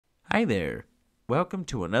Hi there. Welcome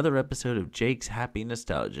to another episode of Jake's Happy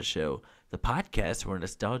Nostalgia Show, the podcast where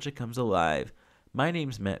nostalgia comes alive. My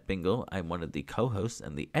name's Matt Bingel. I'm one of the co-hosts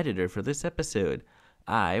and the editor for this episode.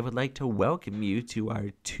 I would like to welcome you to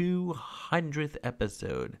our 200th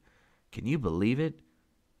episode. Can you believe it?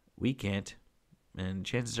 We can't, and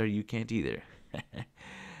chances are you can't either.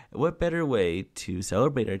 What better way to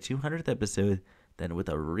celebrate our 200th episode than with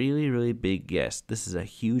a really big guest? This is a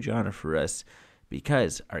huge honor for us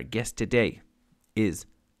because our guest today is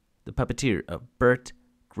the puppeteer of Bert,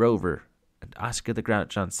 Grover, and Oscar the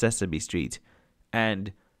Grouch on Sesame Street,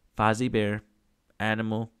 and Fozzie Bear,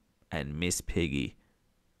 Animal, and Miss Piggy.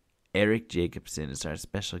 Eric Jacobson is our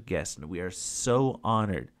special guest, and we are so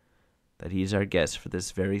honored that he's our guest for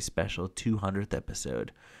this very special 200th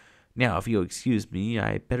episode. Now, if you'll excuse me,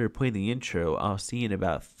 I better play the intro. I'll see you in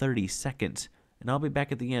about 30 seconds, and I'll be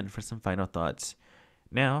back at the end for some final thoughts.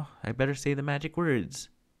 Now, I better say the magic words.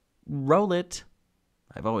 Roll it!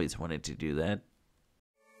 I've always wanted to do that.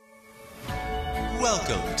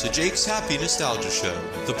 Welcome to Jake's Happy Nostalgia Show,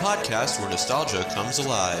 the podcast where nostalgia comes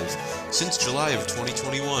alive. Since July of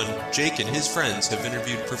 2021, Jake and his friends have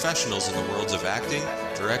interviewed professionals in the worlds of acting,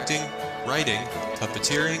 directing, writing,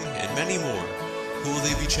 puppeteering, and many more. Who will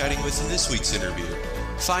they be chatting with in this week's interview?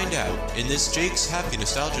 Find out in this Jake's Happy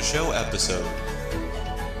Nostalgia Show episode.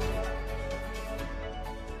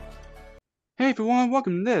 Hey everyone,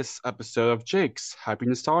 welcome to this episode of Jake's Happy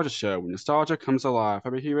Nostalgia Show, where nostalgia comes alive.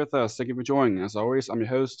 Happy here with us. Thank you for joining. As always, I'm your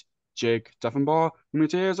host, Jake Deffinbaugh. And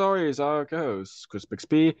today, as always, our co-hosts, Chris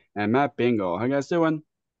Bixby and Matt Bingel. How you guys doing?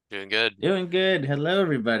 Doing good. Doing good. Hello,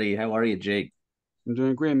 everybody. How are you, Jake? I'm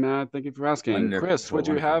doing great, Matt. Thank you for asking. Chris, what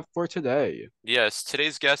do you have for today? Yes,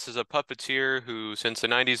 today's guest is a puppeteer who, since the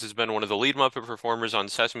 90s, has been one of the lead Muppet performers on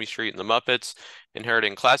Sesame Street and the Muppets,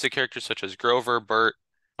 inheriting classic characters such as Grover, Bert,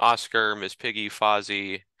 Oscar, Miss Piggy,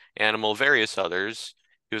 Fozzie, Animal, various others.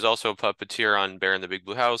 He was also a puppeteer on Bear in the Big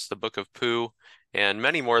Blue House, the Book of Pooh, and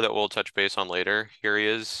many more that we'll touch base on later. Here he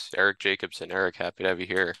is, Eric Jacobson. Eric, happy to have you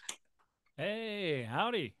here. Hey,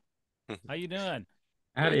 howdy. How you doing?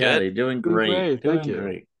 Howdy, Good. howdy. Doing Doing great. great, thank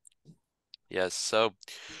you. Yes, so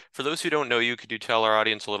for those who don't know you, could you tell our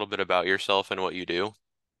audience a little bit about yourself and what you do?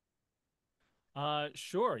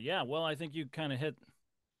 Sure. Yeah. Well, I think you kind of hit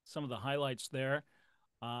some of the highlights there.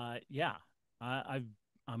 Yeah, I'm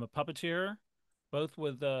a puppeteer, both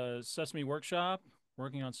with Sesame Workshop,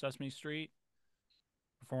 working on Sesame Street,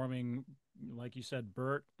 performing, like you said,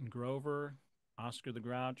 Bert and Grover, Oscar the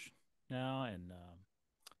Grouch now, and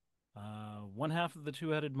one half of the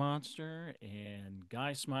two-headed monster, and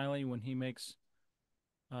Guy Smiley when he makes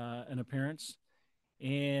an appearance,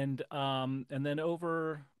 and then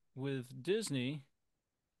over with Disney,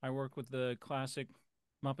 I work with the classic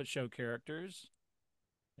Muppet Show characters,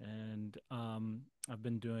 and I've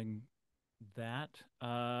been doing that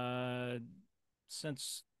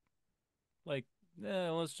since like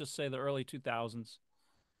let's just say the early 2000s,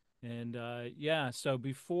 and yeah, so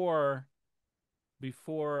before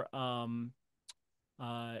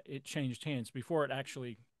it changed hands, before it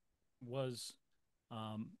actually was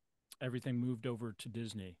um, everything moved over to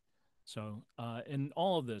Disney. So in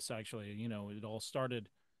all of this, actually, it all started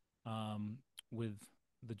with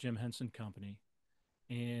the Jim Henson Company,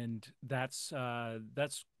 and that's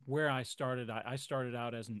where I started. I started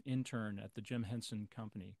out as an intern at the Jim Henson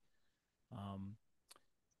Company um,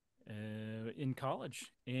 in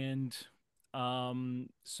college, and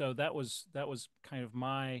so that was kind of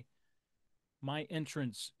my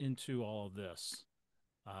entrance into all of this.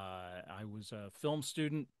 I was a film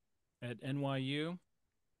student at NYU,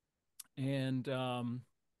 and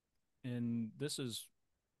this is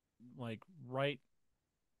like right.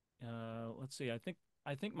 Let's see.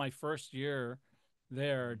 I think my first year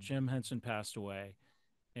there, Jim Henson passed away,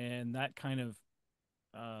 and that kind of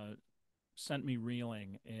uh, sent me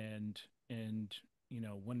reeling. And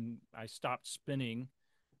when I stopped spinning,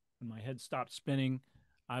 when my head stopped spinning,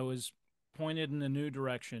 I was pointed in a new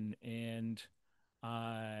direction, and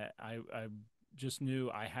I just knew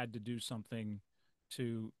I had to do something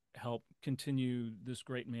to help continue this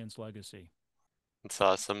great man's legacy. That's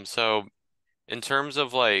awesome. So, in terms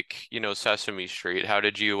of Sesame Street, how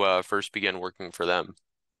did you first begin working for them?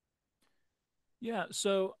 Yeah,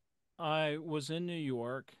 so I was in New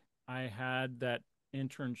York. I had that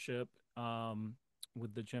internship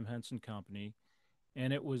with the Jim Henson Company,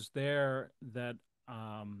 and it was there that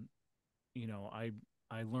um,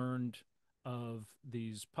 I learned of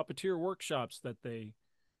these puppeteer workshops that they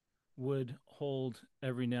would hold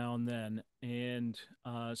every now and then. And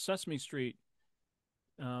Sesame Street,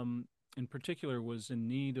 in particular, was in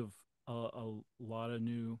need of a lot of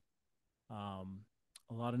new um,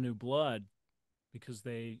 a lot of new blood because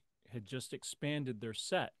they had just expanded their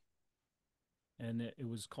set, and it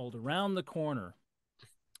was called Around the Corner,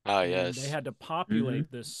 Ah, and they yes. had to Mm-hmm.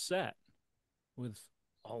 populate this set with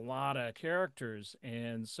a lot of characters,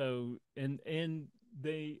 and so and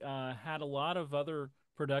they had a lot of other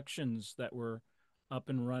productions that were up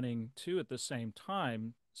and running too at the same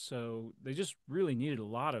time. So they just really needed a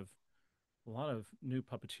lot of new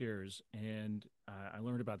puppeteers, and I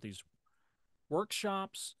learned about these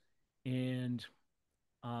workshops, and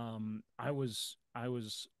I was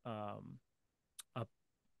a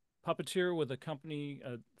puppeteer with a company,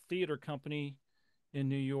 a theater company in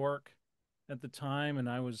New York at the time, and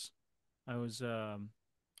I was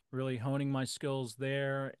really honing my skills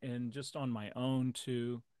there and just on my own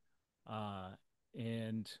too. Uh,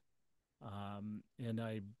 and and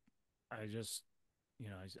I just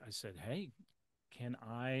I said, hey, can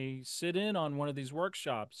I sit in on one of these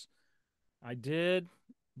workshops? I did.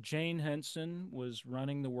 Jane Henson was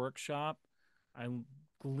running the workshop. I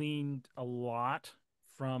gleaned a lot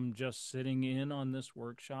from just sitting in on this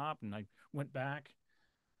workshop, and I went back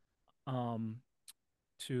um,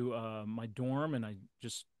 to my dorm, and I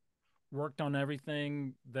just worked on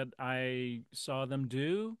everything that I saw them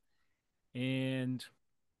do, and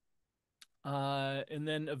and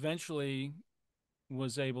then eventually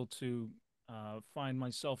was able to find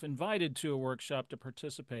myself invited to a workshop to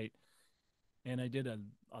participate, and I did a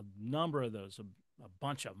number of those, a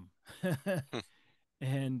bunch of them, Hmm.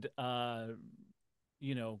 and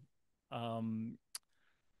you know, um,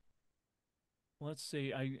 let's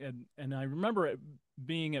see, and I remember it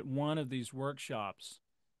being at one of these workshops,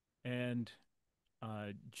 and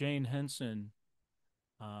Jane Henson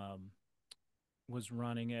um, was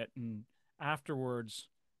running it, and afterwards,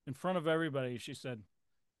 in front of everybody, she said,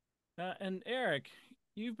 "And Eric,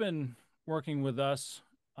 you've been working with us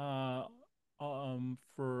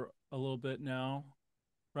for a little bit now,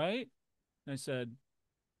 right?" And I said,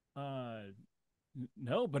 uh,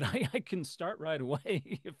 "No, but I can start right away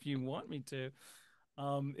if you want me to."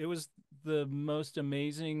 It was the most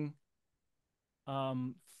amazing,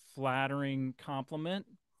 um, flattering compliment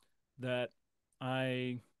that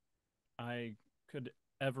I I could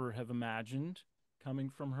ever have imagined coming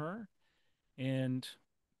from her, and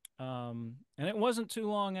and it wasn't too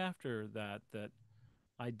long after that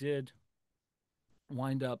I did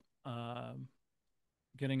wind up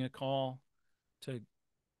getting a call to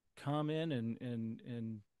come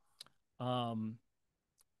in um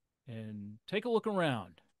and take a look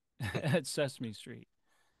around at Sesame Street.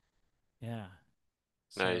 Yeah.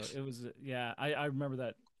 So Nice. it was yeah, I remember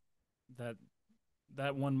that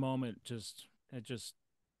that one moment just it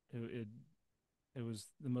it, it was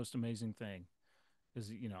the most amazing thing.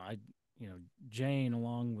 Is you know Jane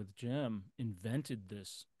along with Jim invented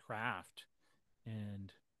this craft,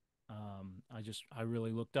 and I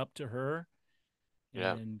really looked up to her,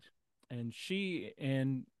 Yeah. and she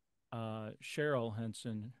and Cheryl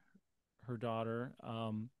Henson, her daughter,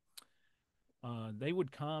 they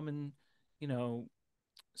would come and you know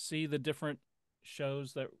see the different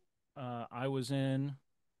shows that I was in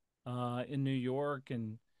New York,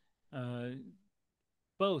 and uh,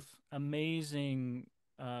 both amazing,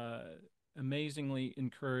 uh, amazingly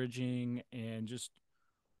encouraging, and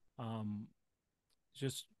um,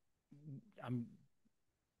 just I'm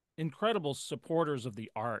incredible supporters of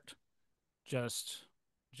the art, just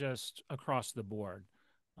just across the board.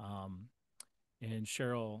 Um, and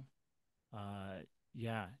Cheryl, uh,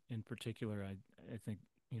 yeah, in particular, I think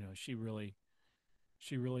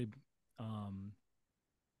she really um,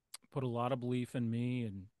 put a lot of belief in me,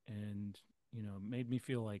 and made me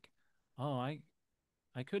feel like, oh,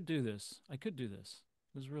 I could do this. I could do this.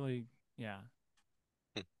 It was really, yeah,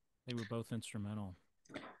 Hmm. they were both instrumental.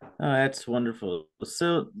 Oh, that's wonderful.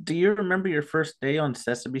 So, do you remember your first day on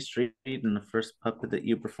Sesame Street and the first puppet that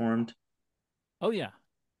you performed? Oh yeah,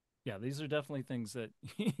 yeah. These are definitely things that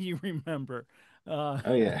you remember. Uh,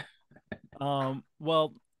 Oh yeah.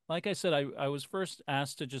 well, like I said, I was first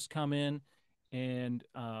asked to just come in and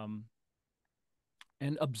um,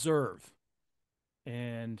 and observe.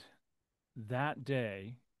 And that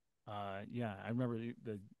day, yeah, I remember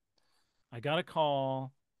I got a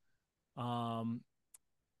call, um,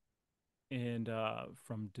 and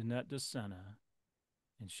from Danette DeSena,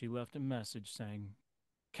 and she left a message saying,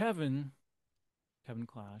 Kevin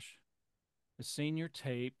Clash, has seen your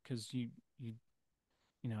tape because you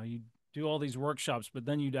you do all these workshops, but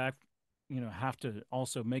then have to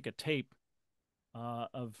also make a tape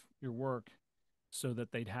of your work so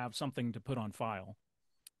that they'd have something to put on file.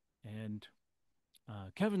 And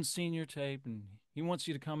Kevin's seen your tape, and he wants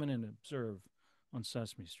you to come in and observe on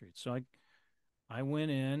Sesame Street. So I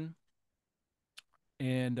went in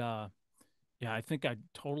and yeah, I think I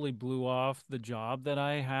totally blew off the job that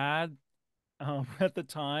I had at the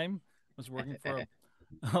time. I was working for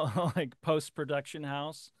a like post-production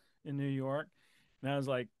house in New York. And I was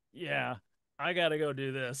like, yeah, I got to go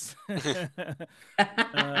do this.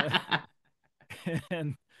 uh,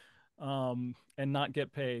 and and not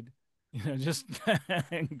get paid. Just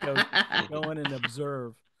go go in and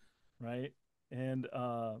observe, right? And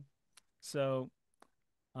so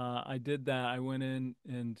I did that. I went in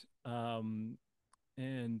and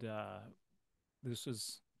this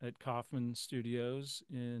was at Kaufman Studios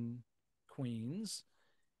in Queens.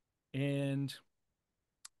 And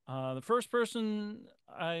the first person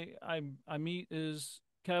I meet is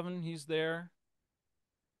Kevin. He's there.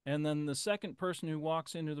 And then the second person who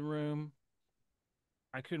walks into the room,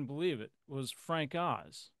 I couldn't believe it, was Frank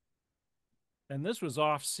Oz. And this was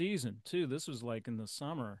off season too. This was like in the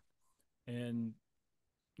summer. And,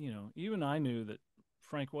 even I knew that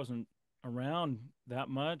Frank wasn't around that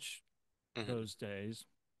much Mhm. those days,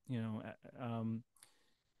 you know,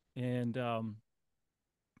 and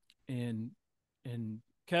and and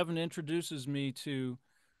Kevin introduces me to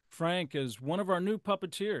Frank as one of our new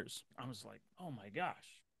puppeteers. I was like, oh my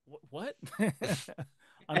gosh, what?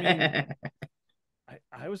 I mean,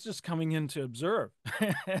 I was just coming in to observe.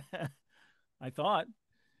 I thought,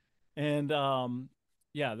 and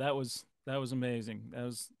yeah, that was amazing. That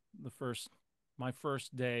was the first my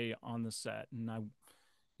first day on the set, and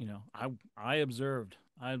I observed.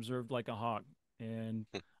 I observed like a hawk, and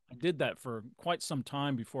I did that for quite some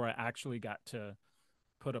time before I actually got to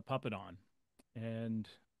put a puppet on. And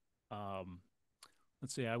um,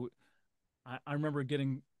 let's see, I remember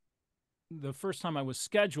getting the first time I was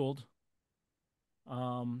scheduled,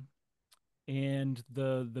 um, and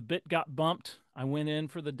the bit got bumped. I went in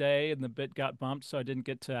for the day, and the bit got bumped, so I didn't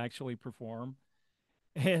get to actually perform.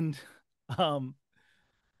 And um,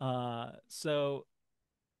 so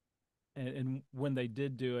and when they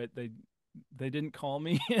did do it, they didn't call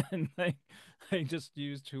me in. They just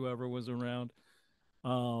used whoever was around.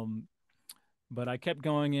 Um, but I kept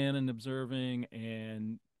going in and observing,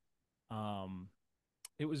 and um,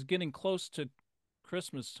 it was getting close to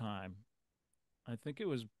Christmas time. I think it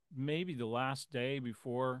was maybe the last day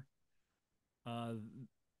before uh,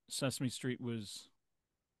 Sesame Street was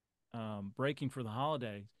breaking for the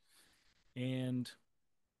holiday, and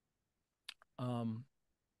um,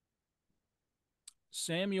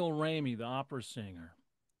 Samuel Ramey, the opera singer,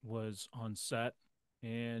 was on set,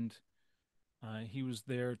 and he was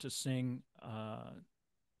there to sing uh,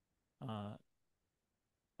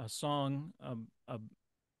 a song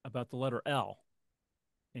about the letter L,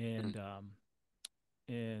 Mhm.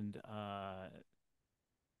 and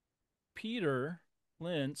Peter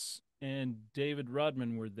Lintz and David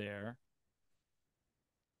Rudman were there.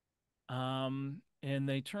 And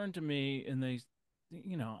they turned to me and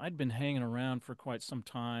I'd been hanging around for quite some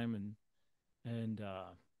time, and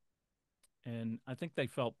and I think they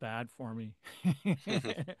felt bad for me.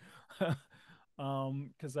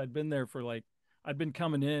 Because I'd been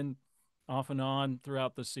coming in off and on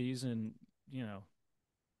throughout the season, you know,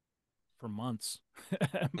 for months by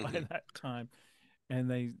Mhm. that time. And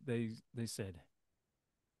they said,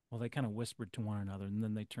 well, they kind of whispered to one another, and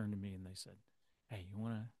then they turned to me and they said, "Hey,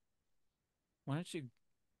 why don't you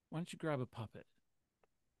why don't you grab a puppet?"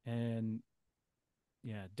 And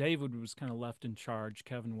yeah, David was kind of left in charge.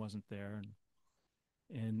 Kevin wasn't there,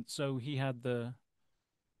 and so he had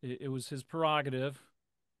it was his prerogative.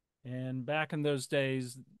 And back in those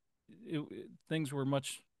days, things were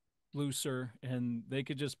much looser, and they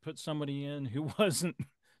could just put somebody in who wasn't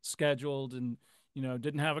scheduled, and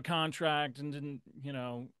didn't have a contract, and didn't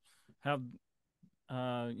have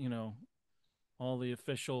you know all the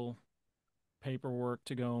official paperwork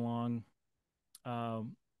to go along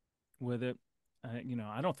um, with it.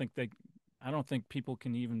 I don't think people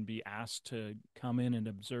can even be asked to come in and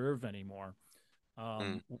observe anymore,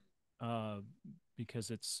 Mhm. um, uh, because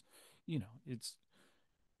it's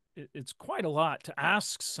it's quite a lot to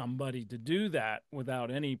ask somebody to do that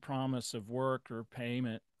without any promise of work or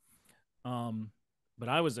payment. Um, but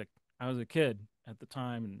I was a kid at the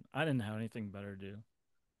time, and I didn't have anything better to do,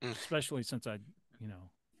 Mhm. especially since I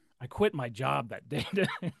quit my job that day to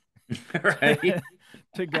Right.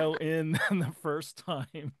 to go in the first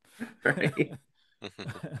time. Right.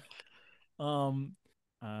 um,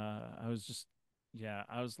 I was just yeah,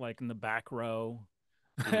 I was like in the back row,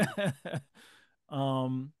 Mhm.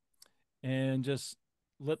 um, and just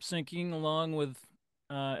lip syncing along with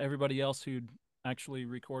everybody else who'd actually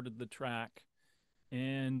recorded the track,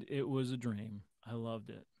 and it was a dream. I loved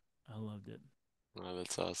it. I loved it. Oh,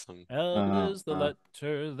 that's awesome. L is the Uh,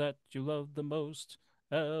 letter that you love the most.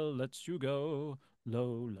 L lets you go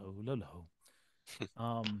low, low, low, low.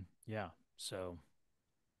 Yeah. So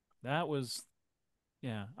that was,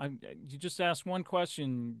 yeah. You just asked one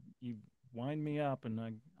question, you wind me up,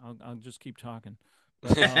 and I'll just keep talking.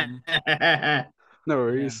 But No yeah,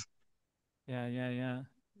 worries.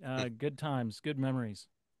 yeah. Good times, good memories,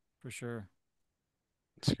 for sure.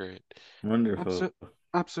 That's great. Wonderful. Absolutely.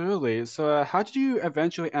 Absolutely. So, how did you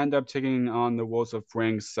eventually end up taking on the roles of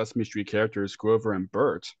Frank's Sesame Street characters, Grover and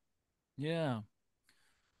Bert? Yeah.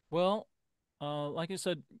 Well, like I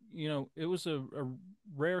said, it was a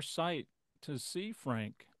rare sight to see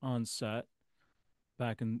Frank on set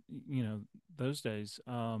back in, those days.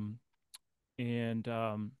 And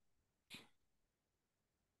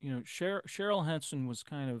Cheryl Henson was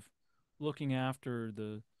kind of looking after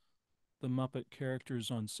the Muppet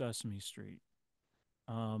characters on Sesame Street.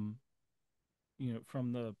 Um,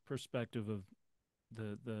 from the perspective of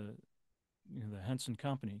the the Henson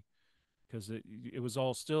Company, because it was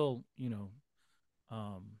all still,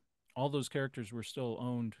 um, all those characters were still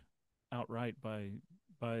owned outright by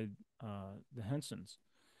the Hensons,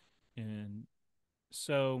 and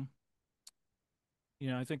so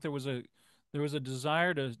I think there was a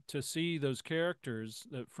desire to see those characters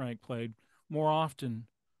that Frank played more often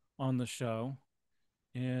on the show,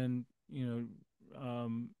 and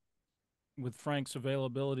with Frank's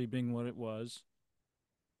availability being what it was,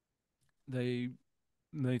 they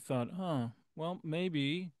they thought, well,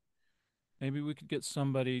 maybe we could get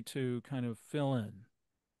somebody to kind of fill in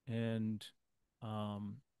and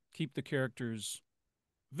um, keep the characters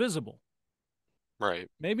visible. Right.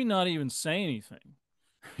 Maybe not even say anything,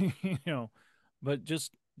 you know, but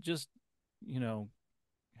just you know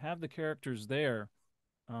have the characters there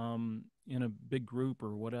in a big group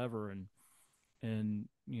or whatever, and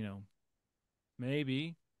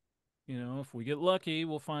maybe if we get lucky,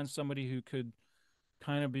 we'll find somebody who could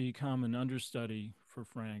kind of become an understudy for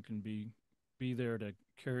Frank and be there to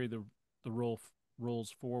carry the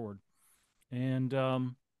roles forward. And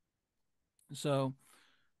so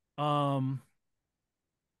um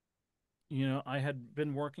I had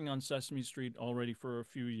been working on Sesame Street already for a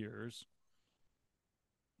few years.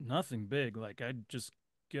 Nothing big. Like I'd just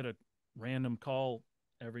get a random call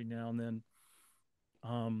every now and then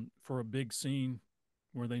for a big scene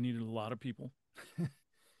where they needed a lot of people.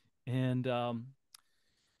 and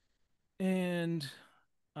and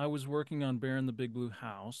I was working on Bear in the Big Blue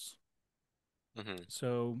House. Hmm.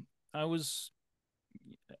 So I was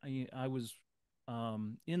I was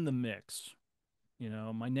in the mix.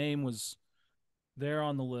 My name was there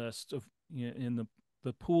on the list of in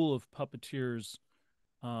the pool of puppeteers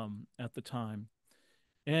at the time.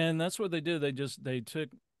 And that's what they did. They took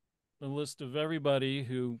a list of everybody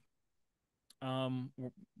who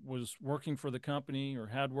was working for the company or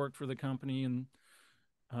had worked for the company in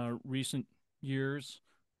recent years,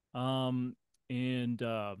 um, and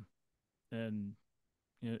uh, and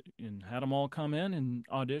and had them all come in and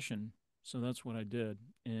audition. So that's what I did,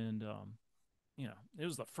 and it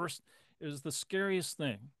was the first. It was the scariest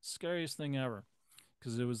thing ever,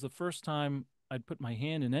 because it was the first time I'd put my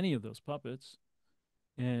hand in any of those puppets,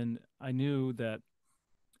 and I knew that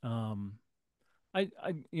um,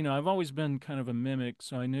 I've always been kind of a mimic,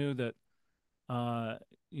 so I knew that uh,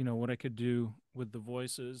 what I could do with the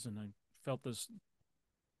voices, and I felt this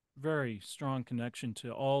very strong connection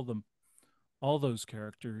to all those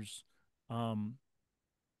characters. Um,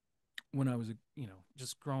 when I was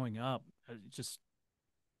just growing up, just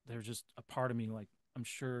they're just a part of me. Like I'm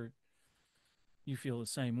sure you feel the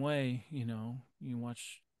same way. You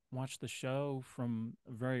watch the show from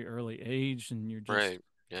a very early age, and you're just Right.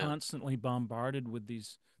 Yeah. constantly bombarded with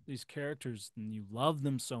these characters, and you love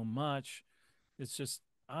them so much. It's just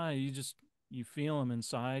you feel them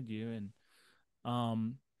inside you, and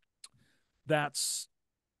um, that's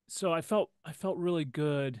so I felt really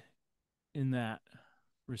good in that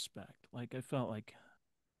respect. Like I felt like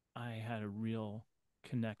I had a real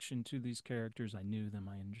connection to these characters. I knew them,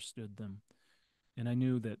 I understood them, and I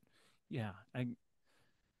knew that yeah,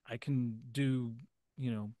 I can do,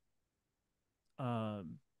 you know, uh,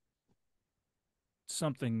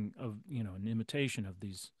 something of, an imitation of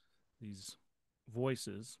these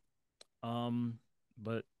voices. Um,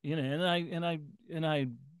 but and I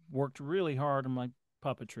worked really hard on my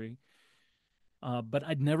puppetry. But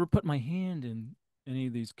I'd never put my hand in any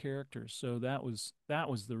of these characters, so that was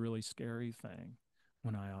the really scary thing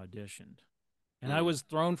when I auditioned, and I Mm. was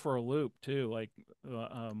thrown for a loop too, like, uh,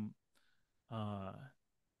 um, uh,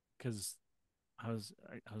 because I was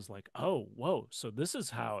like, oh, whoa, so this is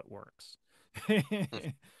how it works.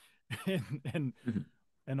 and Mhm.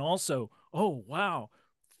 and also, oh wow,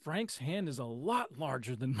 Frank's hand is a lot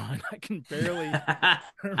larger than mine. I can barely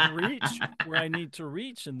reach where I need to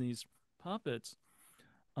reach in these puppets.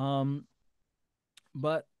 Um,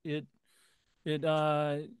 but it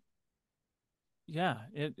yeah,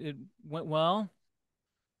 it went well,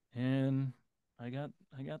 and I got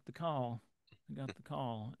the call. I got the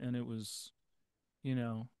call, and it was, you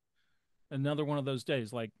know, another one of those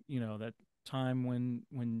days, like, that time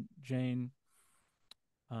when Jane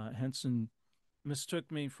Henson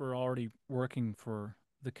mistook me for already working for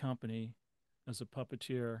the company as a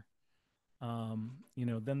puppeteer.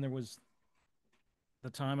 Then there was the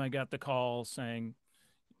time I got the call saying,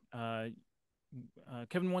 uh,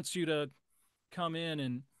 Kevin wants you to come in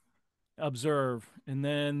and observe, and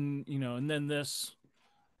then this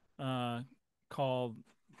uh, call,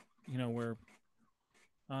 where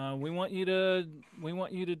we want you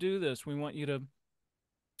to do this. We want you to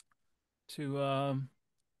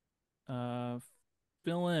uh,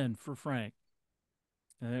 fill in for Frank.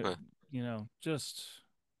 And Huh. just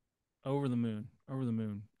over the moon, over the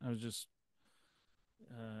moon. I was just,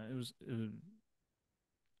 it was,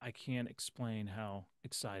 I can't explain how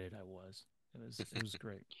excited I was. It was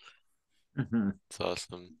great. Mhm. It's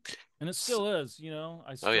awesome. And it S- still is,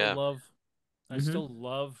 Oh yeah, I Mhm. still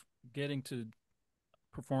love getting to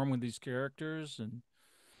perform with these characters,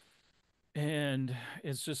 and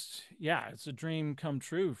it's just, yeah, it's a dream come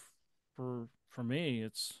true for me.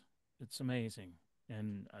 It's amazing.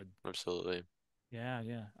 And absolutely. yeah,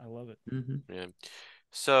 I love it. Mhm. Yeah.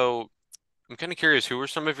 So I'm kind of curious, who were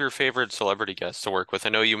some of your favorite celebrity guests to work with? I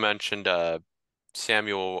know you mentioned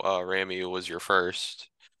Samuel Ramy was your first.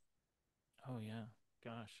 Oh yeah,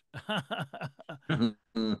 gosh. Mhm.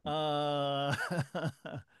 uh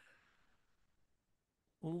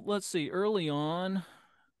let's see, early on,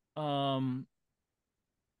 um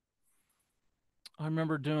I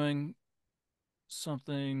remember doing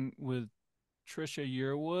something with Trisha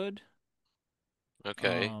Yearwood.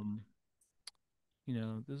 Okay. um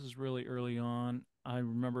this is really early on. I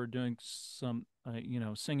remember doing some,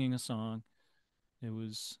 singing a song. It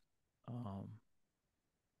was, um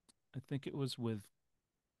I think it was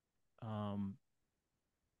um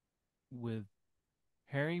with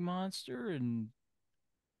Harry Monster and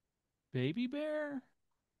Baby Bear,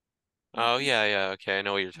 I Oh think. yeah, yeah. Okay, I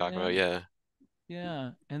know what you're talking about. Yeah, Yeah.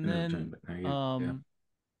 yeah. I know what you're talking about now. Yeah.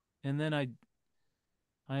 And then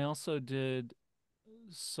I also did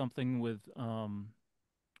something with,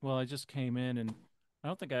 well, I just came in, and I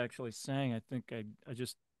don't think I actually sang. I think I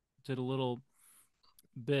just did a little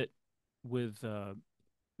bit with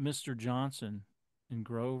Mr. Johnson and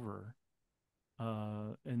Grover,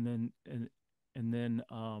 and then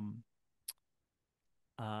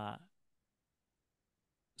uh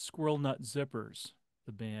Squirrel Nut Zippers,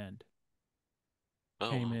 the band, Oh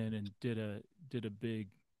came wow. in and did a big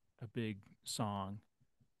song.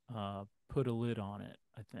 Put a lid on it,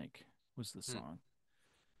 I think, was the Hmm. song.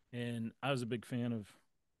 And I was a big fan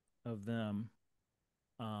of them,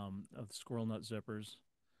 of the Squirrel Nut Zippers,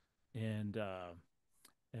 and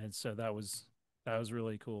so that was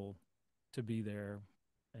really cool to be there,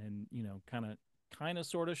 and kind of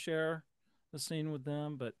sort of share the scene with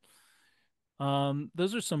them. But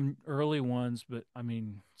those are some early ones. But I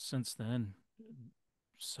mean, since then,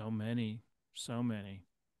 so many, so many.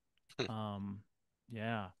 Um,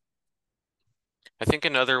 yeah. I think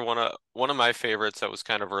another one of my favorites that was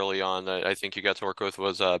kind of early on that I think you got to work with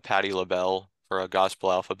was Patti LaBelle for a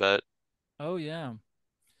Gospel Alphabet. Oh yeah,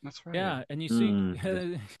 That's right. yeah. And you see,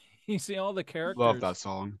 Yeah. you see all the Love that characters.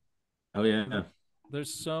 song. Oh There, yeah.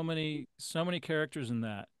 there's so many characters in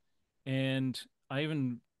that, and I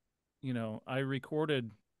even, I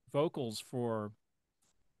recorded vocals for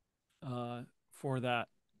that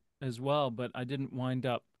as well, but I didn't wind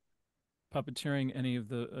up puppeteering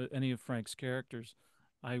any of Frank's characters.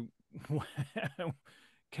 I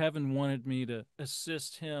Kevin wanted me to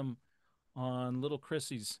assist him on little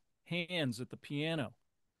Chrissy's hands at the piano.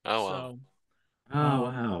 Oh wow. So, Oh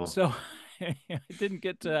wow. so I didn't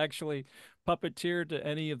get to actually puppeteer to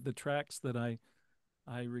any of the tracks that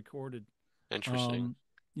I recorded. Interesting. Um,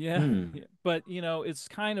 yeah, Hmm. yeah, but it's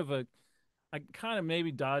kind of I kind of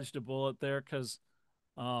maybe dodged a bullet there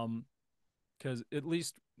um, because at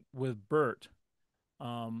least with Bert,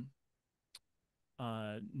 um,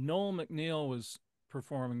 Noel McNeil was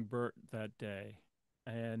performing Bert that day,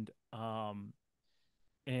 and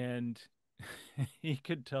and he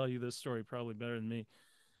could tell you this story probably better than me.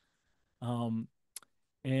 Um,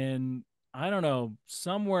 and I don't know,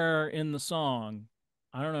 somewhere in the song,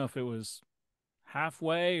 I don't know if it was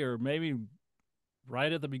halfway or maybe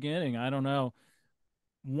right at the beginning, I don't know.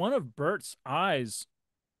 one of Bert's eyes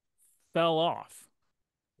fell off.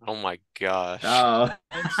 Oh my gosh. Oh.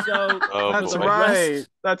 And so Oh That's for the boy. right.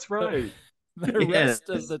 That's the, right. the rest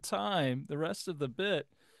of Yes. the time, the rest of the bit,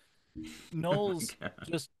 Oh my Noel's God.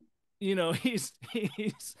 just, he's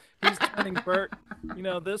turning Bert,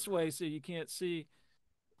 this way so you can't see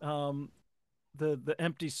um the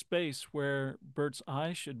empty space where Bert's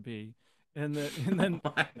eye should be. And then and Oh then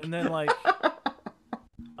my and then like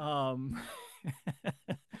um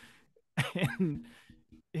and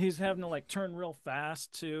he's having to like turn real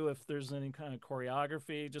fast too if there's any kind of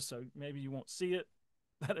choreography, just so maybe you won't see it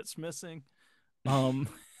that it's missing. Um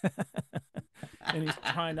and he's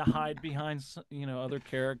trying to hide behind other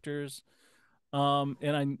characters.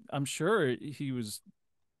 And I'm sure he was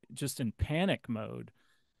just in panic mode.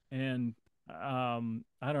 And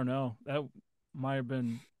I don't know, that might have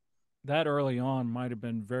been that early on might have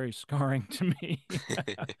been very scarring to me.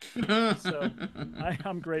 So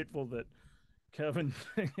I'm grateful that Kevin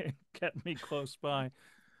kept me close by.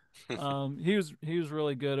 He was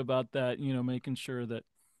really good about that, making sure that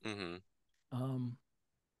Hmm. um,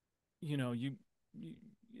 you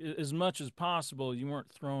as much as possible you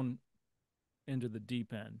weren't thrown into the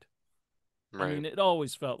deep end. I Right. mean, it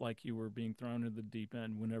always felt like you were being thrown into the deep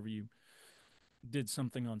end whenever you did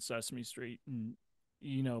something on Sesame Street, and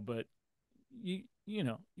but you're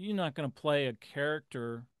not going to play a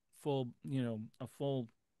character full, a full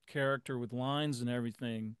character with lines and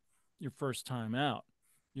everything your first time out.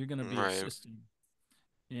 You're going to be Right. assisting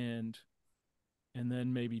and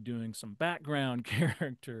then maybe doing some background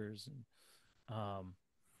characters, um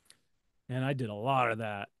and I did a lot of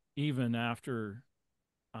that even after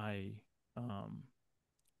I um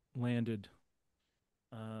landed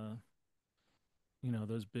uh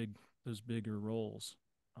those bigger roles.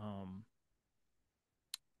 um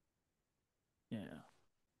yeah.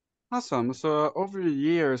 Awesome. So over the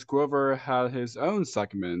years, Grover had his own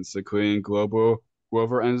segments, including Global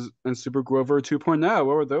Grover and Super Grover 2.0.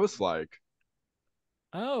 What were those like?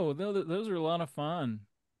 Oh, those are a lot of fun.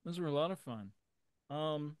 Those were a lot of fun.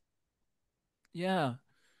 Um, yeah.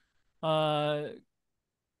 Uh,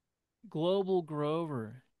 Global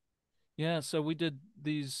Grover. Yeah. So we did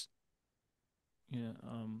these, yeah,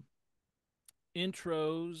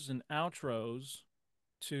 intros and outros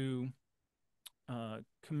to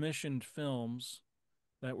commissioned films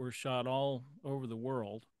that were shot all over the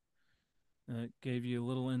world. It gave you a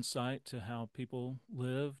little insight to how people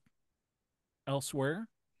live elsewhere,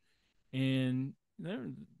 and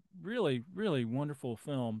they're really, really wonderful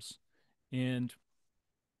films. And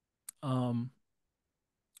um,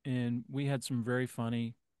 and we had some very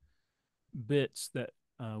funny bits that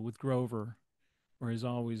with Grover, where he's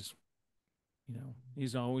always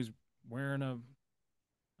wearing a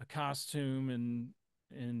costume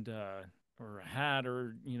and or a hat,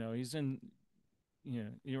 or he's in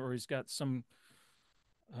or he's got some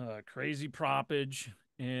crazy propage,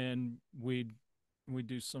 and we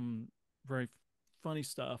do some very funny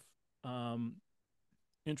stuff, um,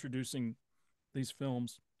 introducing these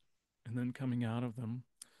films and then coming out of them.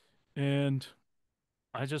 And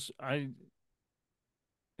I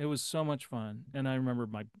it was so much fun. And I remember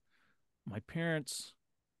my parents.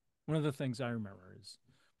 One of the things I remember is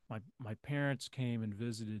my parents came and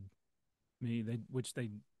visited me, which they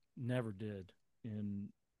never did in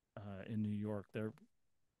New York.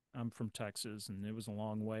 I'm from Texas, and it was a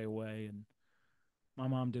long way away, and my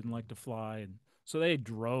mom didn't like to fly, and so they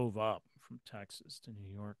drove up from Texas to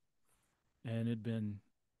New York, and it'd been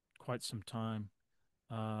quite some time,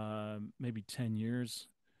 maybe 10 years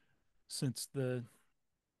since the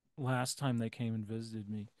last time they came and visited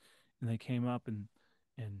me. And they came up, and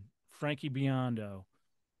Frankie Biondo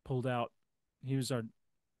pulled out. He was our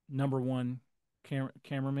number one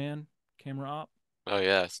cameraman, camera op, Oh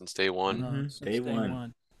yeah, since day one. since Day day one.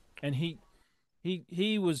 one. And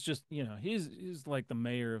he was just, he's like the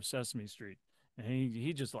mayor of Sesame Street, and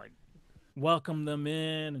he just like welcomed them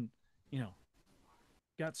in, and you know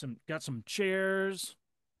got some chairs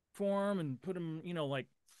for him, and put him, like,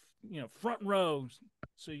 front row,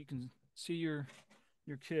 so you can see your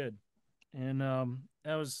kid. And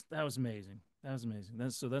that was amazing. That was amazing.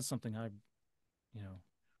 That's something I, you know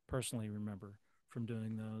personally remember from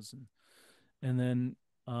doing those. And then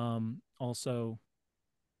also,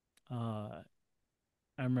 uh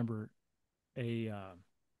I remember a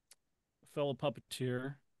fellow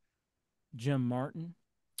puppeteer, Jim Martin,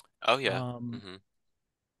 Oh yeah. um Hmm.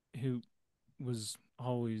 who was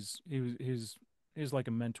always he was like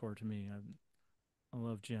a mentor to me. I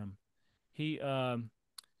love Jim. He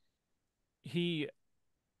he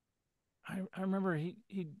I remember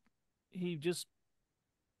he just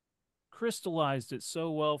crystallized it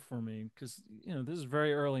so well for me because this is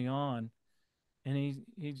very early on, and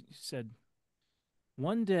he said,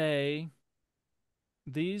 one day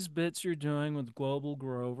these bits you're doing with Global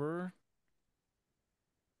Grover,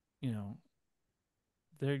 you know,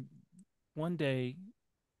 they're one day,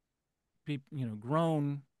 people,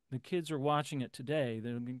 grown, the kids are watching it today.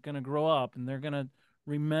 They're going to grow up and they're going to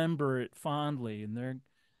remember it fondly, and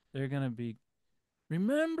they're going to be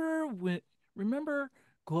remember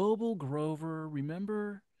Global Grover,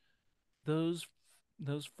 remember those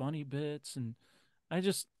those funny bits. And I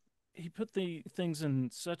just he put the things in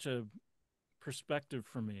such a perspective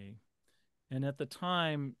for me. And at the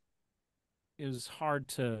time, it was hard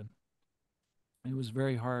to it was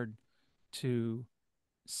very hard to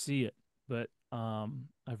see it, but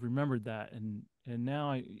I've remembered that, and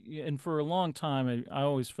now and for a long time I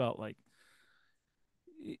always felt like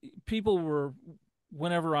people were,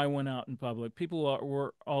 whenever I went out in public, people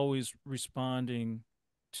were always responding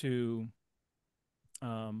to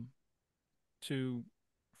um to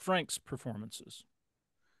Frank's performances,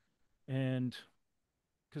 and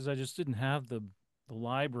because I just didn't have the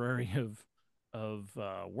library of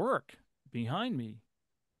work behind me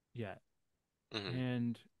yet. Hmm.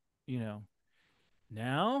 And you know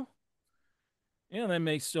now, they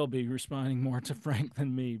may still be responding more to Frank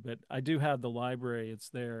than me, but I do have the library. It's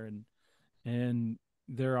there, and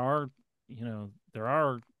there are there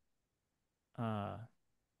are uh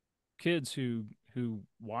kids who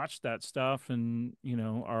watch that stuff and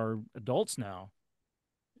are adults now.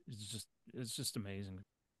 It's just amazing.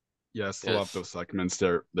 Yeah, I still love Yes. those segments.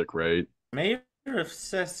 They're great. Mayor of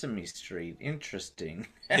Sesame Street. Interesting.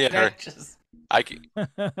 Yeah. That just. I c-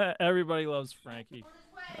 Everybody loves Frankie.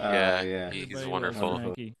 Oh yeah, yeah. he's Everybody loves wonderful.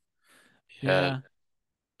 Wonderful. Frankie. Yeah. Yeah.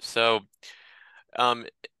 So, and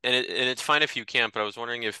it's fine if you can't, but I was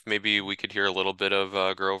wondering if maybe we could hear a little bit of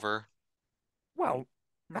Grover. Well,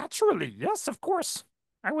 naturally, yes, of course.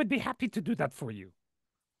 I would be happy to do that for you.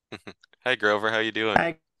 Hi, Grover. How you doing?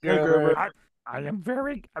 Hi, Hey, Grover. Grover. I am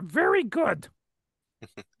very good.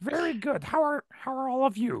 Very good. How are all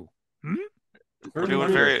of you? Hmm? We're Doing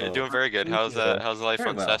wonderful. doing very good. Thank How's you. how's life Very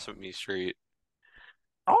on well. Sesame Street?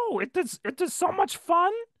 Oh, it is so much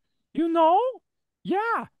fun, you know?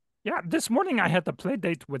 Yeah. Yeah, this morning I had the play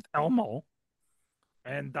date with Elmo,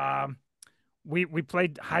 and we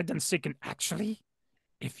played hide and seek, and actually,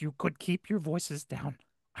 if you could keep your voices down,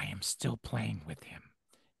 I am still playing with him.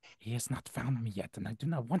 He has not found me yet, and I do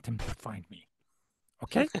not want him to find me.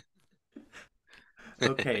 Okay? Okay.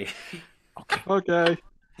 Okay. Okay.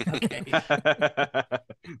 Okay.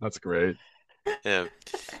 That's great. Yeah.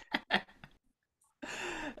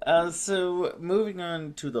 So moving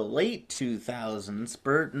on to the late 2000s,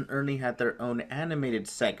 Bert and Ernie had their own animated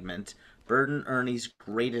segment, Bert and Ernie's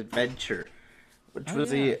Great Adventure, which Oh,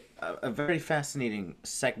 was yeah. a very fascinating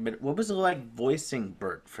segment. What was it like voicing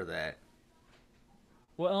Bert for that?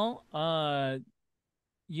 Well,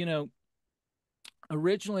 you know,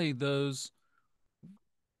 originally those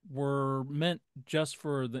were meant just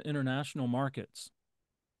for the international markets.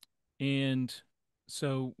 And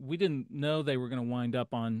so we didn't know they were going to wind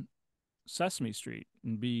up on Sesame Street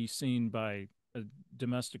and be seen by a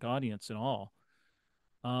domestic audience at all.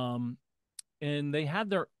 Um, and they had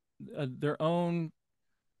their own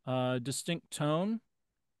distinct tone,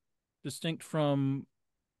 distinct from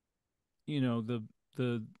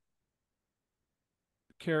the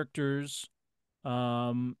characters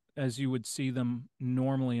as you would see them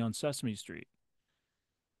normally on Sesame Street.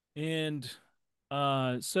 And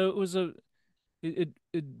so it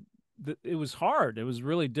it it was hard. It was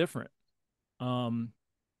really different. Um,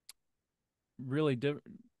 really different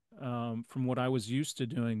from what I was used to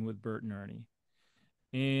doing with Bert and Ernie.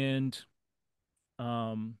 And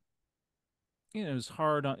um, it was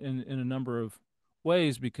hard in a number of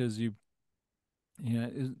ways because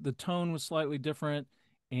the tone was slightly different,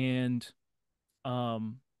 and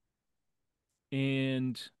um,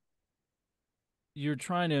 and you're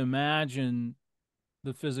trying to imagine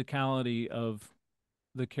the physicality of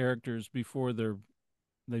the characters before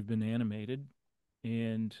they've been animated,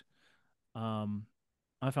 and um,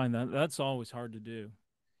 I find that that's always hard to do.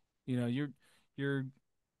 You're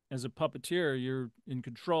as a puppeteer, you're in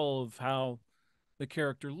control of how the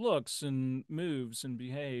character looks and moves and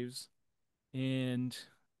behaves, and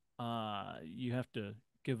you have to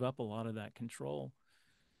give up a lot of that control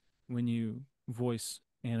when you voice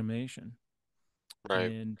animation.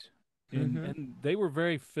 Right. And Mm-hmm. they were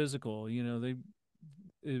very physical. It,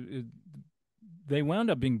 it, they wound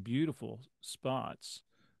up being beautiful spots.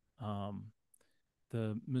 Um,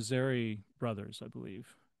 the Mazzari brothers, I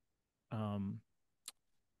believe, um,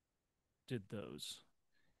 did those.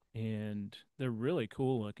 and they're really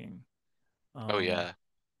cool looking. Oh Um, yeah.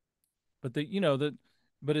 but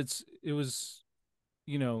but it was,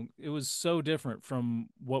 it was so different from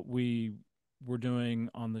what we were doing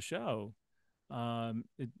on the show.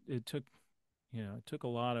 It took, it took a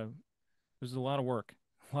lot of, there's a lot of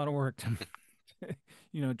work to,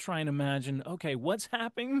 try and imagine, okay, what's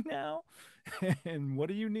happening now? And what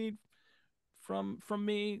do you need from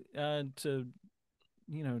me, to,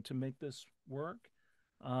 to make this work?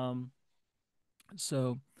 Um,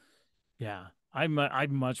 so yeah,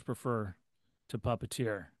 I'd much prefer to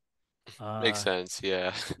puppeteer. Makes Uh, sense.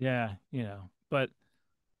 Yeah. yeah,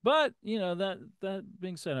 that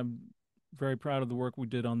being said, I'm very proud of the work we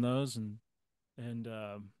did on those, and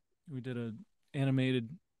we did a animated,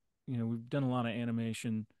 we've done a lot of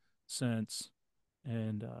animation since,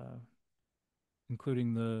 and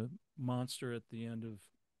including the monster at the end of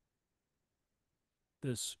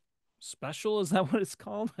this special. Is that what it's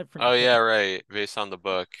called? I Oh forget. yeah, right. Based on the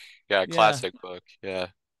book. Yeah, Yeah. classic book. Yeah.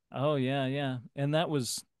 Oh yeah, yeah. And that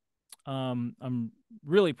was, I'm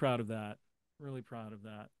really proud of that. Really proud of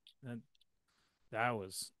that. That that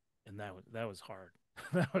was that was hard.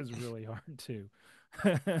 That was really hard too.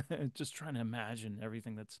 Just trying to imagine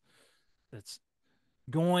everything that's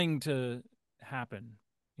going to happen,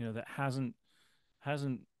 that hasn't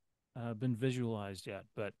been visualized yet.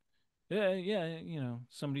 But yeah, yeah,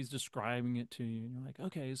 somebody's describing it to you, and you're like,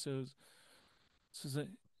 okay, so is it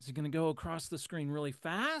going to go across the screen really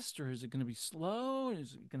fast, or is it going to be slow?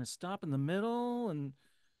 Is it going to stop in the middle and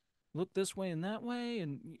look this way and that way?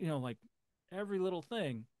 And like every little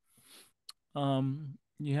thing,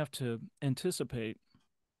 you have to anticipate.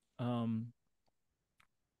 Um,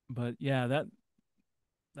 but yeah, that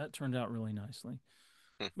turned out really nicely.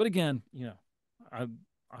 Hmm. But again, I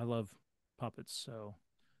I love puppets, so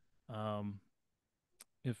um,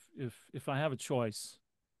 if I have a choice,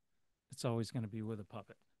 it's always going to be with a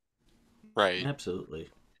puppet. Right. Absolutely.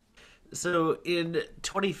 So in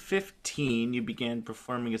 2015, you began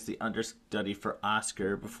performing as the understudy for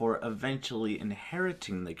Oscar before eventually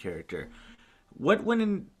inheriting the character. What went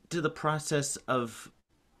into the process of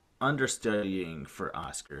understudying for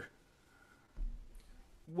Oscar?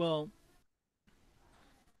 Well,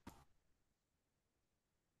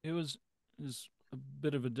 it was is a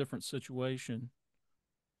bit of a different situation,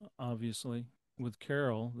 obviously, with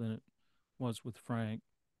Carol than it was with Frank.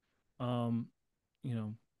 Um, you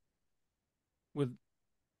know, with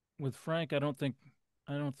with Frank, I don't think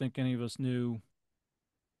any of us knew,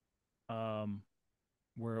 um,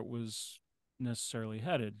 where it was necessarily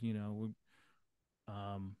headed.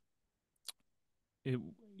 Um, it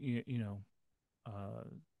you know, uh,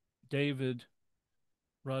 David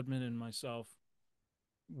Rudman and myself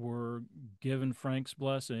were given Frank's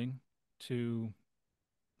blessing to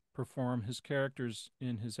perform his characters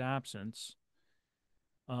in his absence.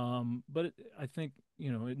 But I think,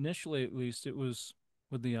 initially at least, it was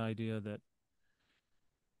with the idea that,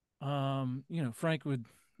 Frank would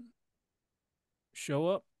show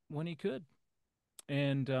up when he could,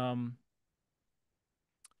 and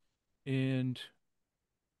and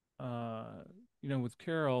uh, with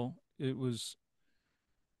Carol, it was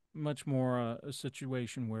much more a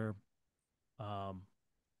situation um,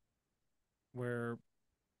 where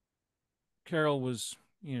Carol was,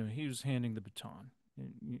 he was handing the baton.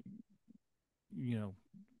 And, you know,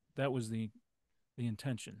 that was the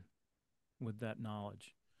intention with that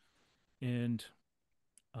knowledge. And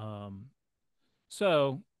um,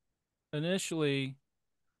 so initially,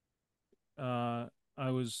 uh, I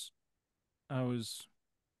was I was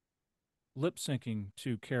lip syncing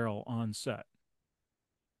to Carol on set.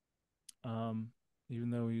 Um,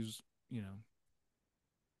 Even though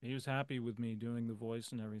he was happy with me doing the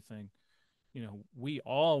voice and everything. We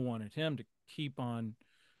all wanted him to keep on,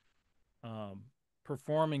 um,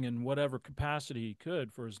 performing in whatever capacity he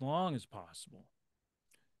could for as long as possible.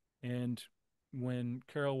 And when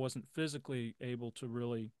Carol wasn't physically able to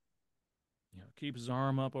really, keep his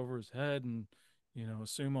arm up over his head and,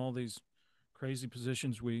 assume all these crazy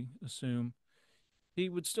positions we assume, he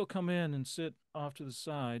would still come in and sit off to the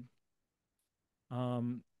side,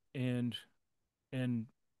 um, and and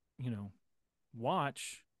you know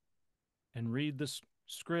watch and read the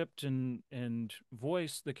script and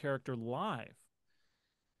voice the character live,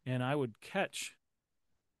 and I would catch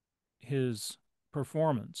his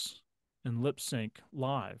performance and lip sync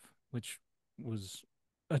live, which was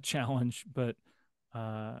a challenge, but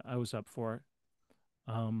I was up for it.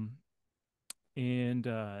 Um, and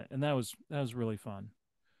that was really fun.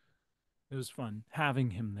 It was fun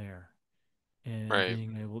having him there and Right.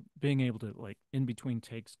 being able to, like, in between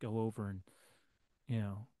takes, go over and, you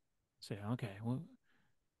know say, okay, well,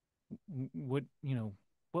 what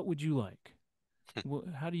what would you like?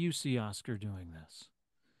 How do you see Oscar doing this?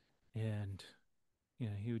 And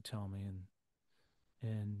he would tell me,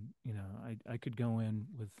 and I could go in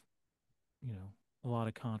with a lot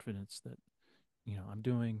of confidence that I'm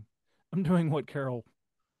doing what Carol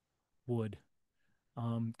would,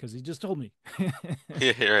 because he just told me.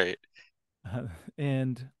 Yeah, right. uh,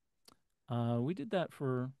 and we did that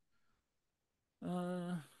for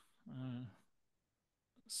uh, a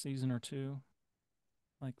season or two,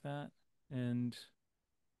 like that, and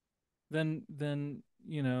then then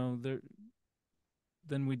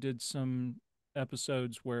we did some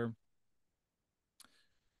episodes where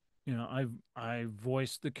I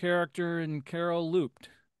voiced the character and Carol looped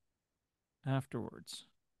afterwards,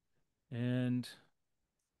 and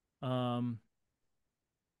um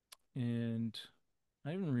and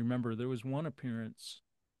I even remember there was one appearance.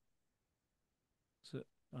 So,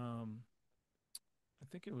 I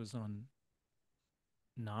think it was on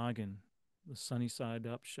Noggin, the Sunny Side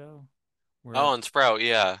Up show, Oh, where and Sprout,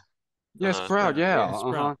 yeah. Yes, proud. Sprout, Yeah. yeah,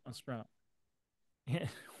 Uh-huh. Sprout,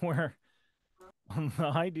 where the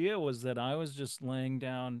idea was that I was just laying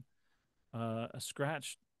down a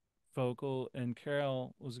scratch vocal, and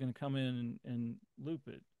Carol was going to come in and loop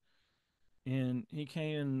it. And he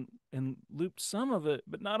came in and looped some of it,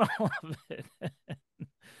 but not all of it.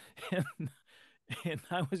 and and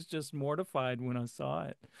I was just mortified when I saw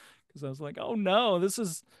it, because I was like, "Oh no, this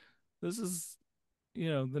is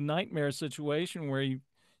the nightmare situation where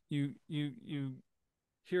you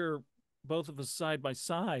hear both of us side by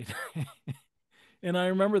side." And I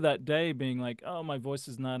remember that day being like, "Oh, my voice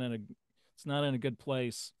is not in a good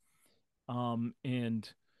place." And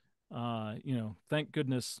thank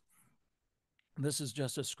goodness this is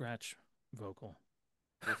just a scratch vocal.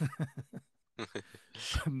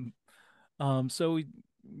 So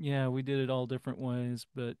we did it all different ways,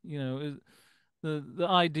 but the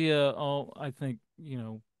idea, I think,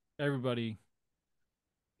 everybody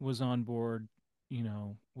was on board,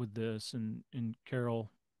 with this, and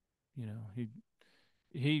Carol,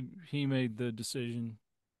 he made the decision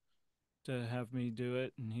to have me do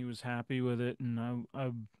it, and he was happy with it, and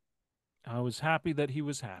I was happy that he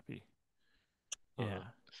was happy. Yeah,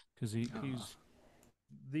 because he's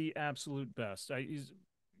the absolute best. When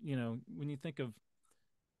you think of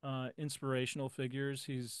inspirational figures,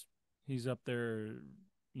 he's up there,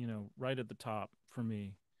 right at the top for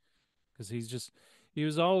me, because he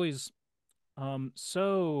was always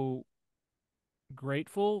so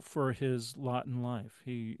grateful for his lot in life.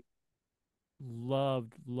 He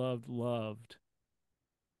loved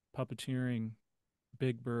puppeteering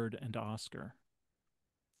Big Bird and Oscar.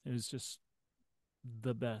 It was just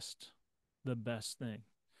the best, the best thing.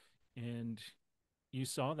 And you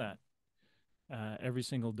saw that every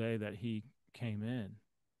single day that he came in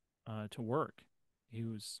to work. He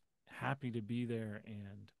was happy to be there,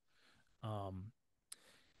 um,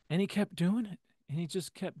 and he kept doing it, and he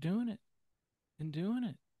just kept doing it and doing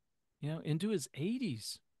it, into his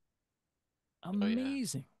 80s. Oh yeah.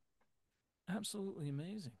 Amazing, absolutely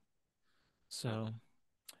amazing. Uh,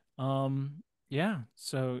 So, yeah.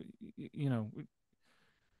 So,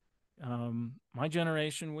 my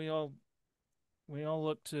generation, we all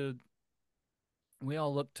look to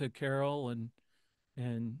Carol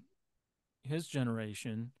and his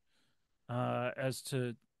generation, as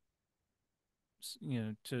to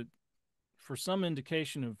to for some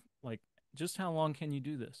indication of, like, just how long can you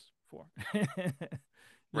do this for?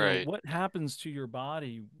 right. What happens to your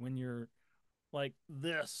body when you're like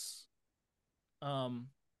this, um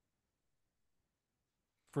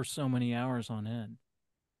for so many hours on end?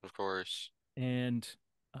 Of course. And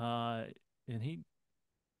uh and he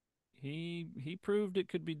proved it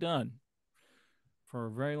could be done for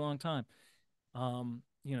a very long time. um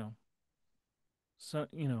so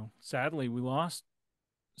sadly we lost,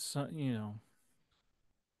 so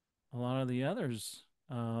a lot of the others,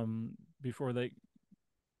 before they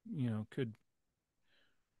could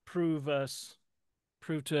prove us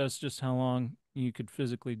prove to us just how long you could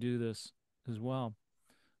physically do this as well.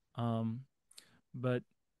 um but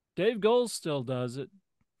Dave Gold still does it,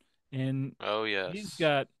 and Oh he's yes.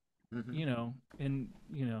 got, Hmm. and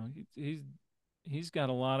he's got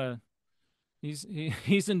a lot of,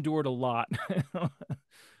 he's endured a lot.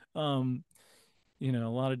 um a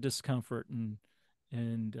lot of discomfort, and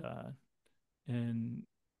and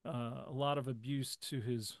a lot of abuse to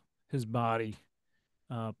his body,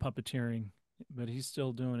 puppeteering, but he's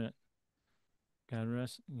still doing it. God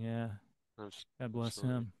rest, yeah, God bless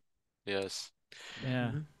Absolutely. him. Yes.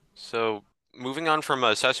 Yeah. Hmm. So moving on from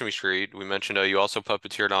Sesame Street, we mentioned you also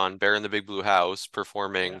puppeteered on Bear in the Big Blue House, Yeah.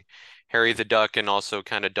 performing Harry the Duck and also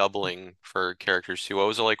kind of doubling for characters too. What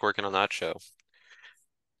was it like working on that show?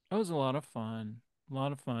 It was a lot of fun. A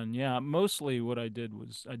lot of fun. Yeah, mostly what I did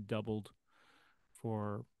was I doubled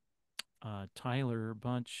for Tyler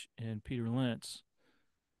Bunch and Peter Lentz,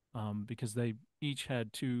 because they each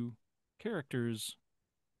had two characters,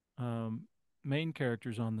 um, main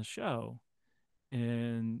characters on the show,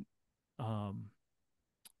 and um,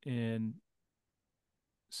 and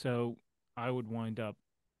so I would wind up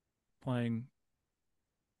playing,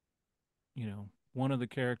 one of the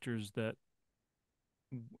characters that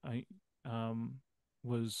I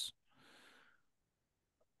was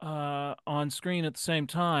on screen at the same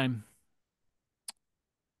time,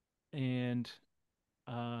 and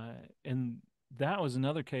uh, and that was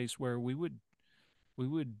another case where we would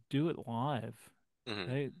do it live. Hmm.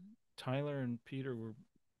 They Tyler and Peter were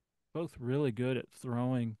both really good at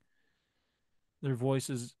throwing their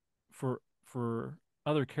voices for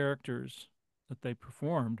other characters that they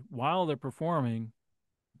performed while they're performing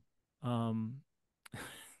um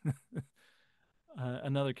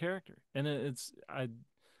another character, and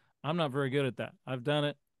I'm not very good at that. I've done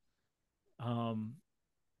it, um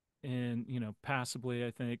and passably,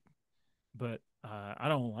 I think, but I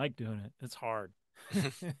don't like doing it. It's hard.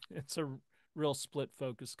 It's a real split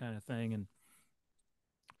focus kind of thing, and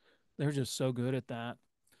they're just so good at that.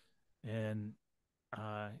 And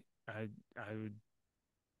uh, I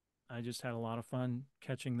I just had a lot of fun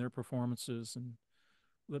catching their performances and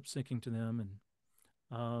lip syncing to them,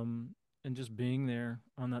 and just being there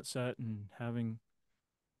on that set and having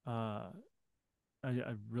uh,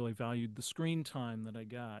 I really valued the screen time that I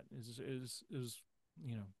got. Is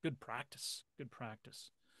good practice, good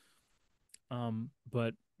practice.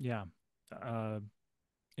 But yeah, uh,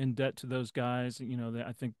 in debt to those guys.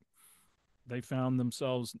 I think they found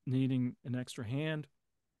themselves needing an extra hand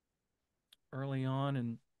early on,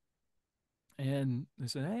 and they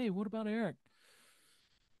said, "Hey, what about Eric?"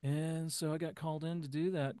 And so I got called in to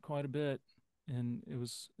do that quite a bit, and it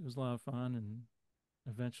was a lot of fun. And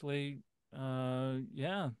eventually,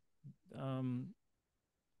 yeah, um,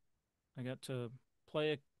 I got to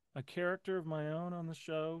play a character of my own on the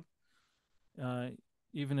show, uh,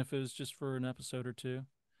 even if it was just for an episode or two.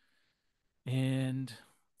 And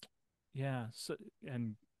yeah, so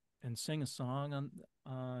and sing a song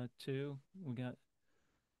on too. We got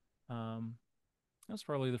um that's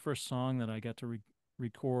probably the first song that I got to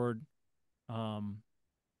record, um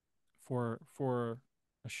for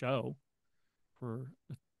a show, for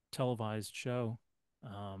a televised show.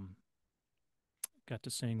 Um got to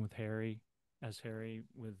sing with Harry, as Harry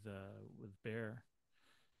with Bear.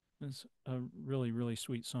 It's a really, really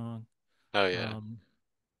sweet song. Oh yeah. Um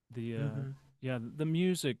the Mm-hmm. Yeah, the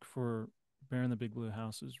music for Bear in the Big Blue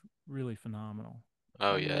House is really phenomenal.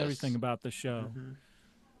 Oh Everything yes. about the show, Mm-hmm.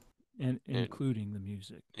 and And including the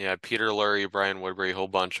music. yeah, Peter Lorre, Brian Woodbury, a whole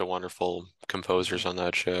bunch of wonderful composers Yeah, on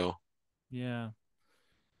that show. yeah,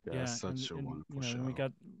 Yeah, yeah, such a wonderful and we show.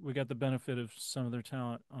 got the benefit of some of their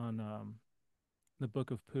talent on the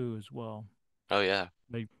Book of Pooh as well. Oh yeah.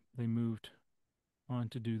 They they moved on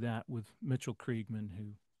to do that with Mitchell Kriegman,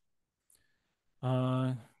 who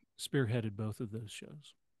spearheaded both of those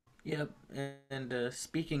shows. Yep. And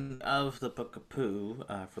speaking of the Book of Pooh,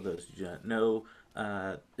 for those who don't know,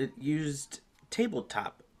 it used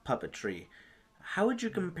tabletop puppetry. How would you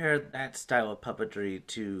compare that style of puppetry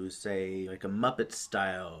to, say, like a Muppet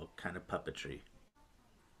style kind of puppetry?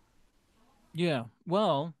 Yeah,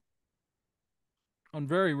 well, on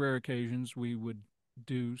very rare occasions, we would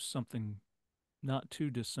do something not too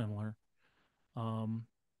dissimilar, um,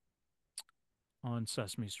 on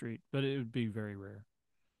Sesame Street, but it would be very rare.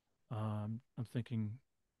 I'm thinking,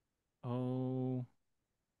 oh,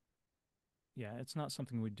 yeah, it's not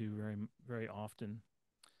something we do very often.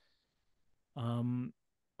 Um,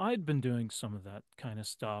 I'd been doing some of that kind of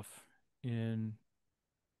stuff in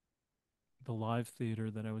the live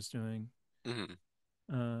theater that I was doing Hmm.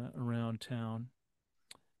 around town.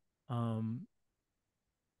 Um,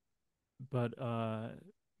 but uh,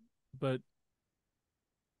 but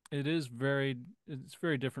it's very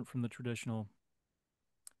different from the traditional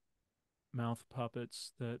mouth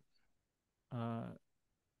puppets that uh,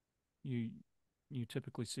 you you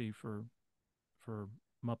typically see for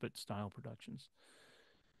Muppet style productions.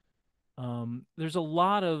 There's a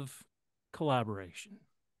lot of collaboration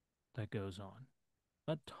that goes on,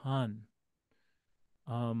 a ton.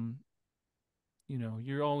 Um,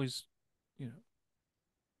 you're always, you know,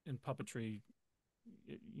 in puppetry,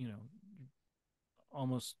 you know,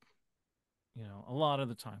 almost, a lot of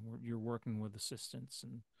the time you're working with assistants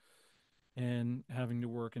and having to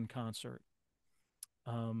work in concert.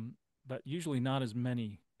 But usually not as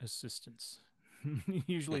many assistants.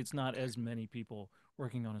 Usually it's not as many people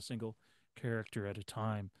working on a single character at a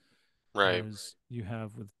time Right. as you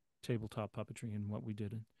have with tabletop puppetry and what we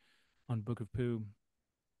did on Book of Pooh.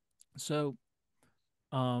 So,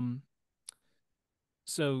 um,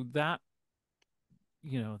 so that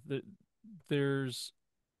there's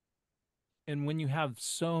and when you have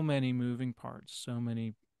so many moving parts, so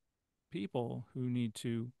many people who need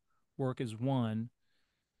to work as one,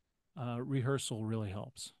 rehearsal really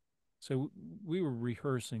helps. So we were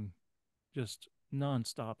rehearsing just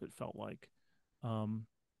nonstop. It felt like um,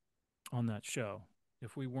 on that show.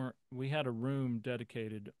 If we weren't, we had a room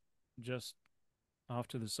dedicated just off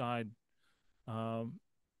to the side um,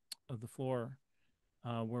 of the floor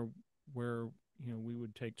where where we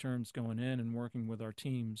would take turns going in and working with our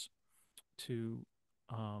teams to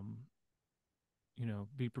um,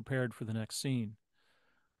 be prepared for the next scene.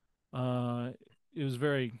 It was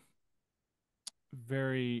very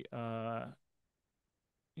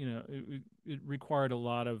it required a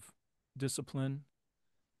lot of discipline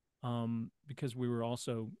because we were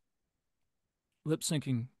also lip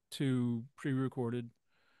syncing to pre-recorded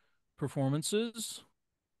performances,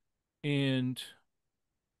 and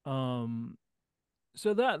um,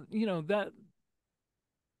 so that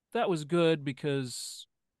was good because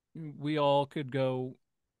we all could go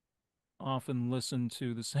off and listen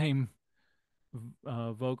to the same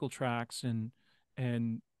vocal tracks and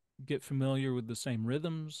get familiar with the same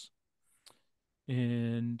rhythms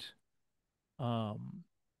and um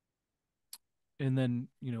and then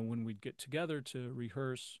when we'd get together to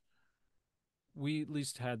rehearse, we at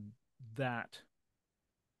least had that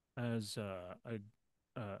as a,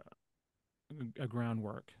 a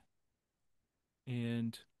groundwork.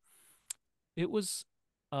 And it was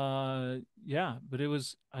yeah, but it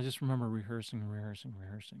was, I just remember rehearsing.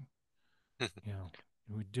 you know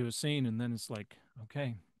we'd do a scene and then it's like,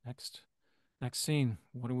 okay, next scene,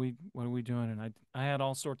 what are we doing? And I had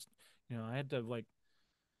all sorts, I had to, like,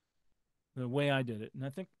 the way I did it, and I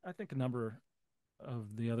think a number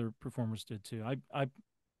of the other performers did too. I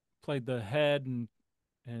played the head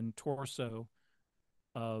and torso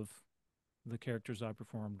of the characters I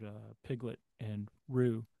performed, Piglet and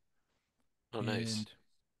Roo, Oh, nice. and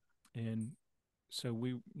and so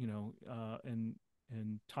we, and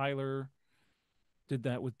Tyler did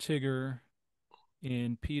that with Tigger,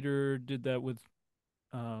 and Peter did that with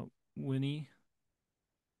uh, Winnie,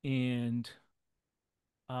 and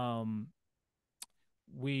um,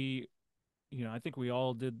 we, I think we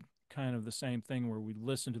all did kind of the same thing where we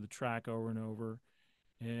listened to the track over and over,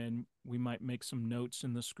 and we might make some notes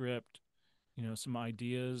in the script, some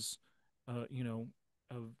ideas, of you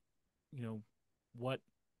know what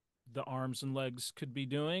the arms and legs could be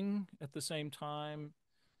doing at the same time,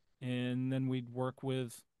 and then we'd work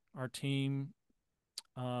with our team,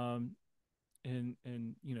 um, and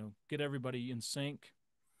get everybody in sync,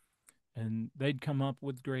 and they'd come up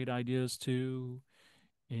with great ideas too,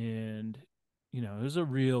 and it was a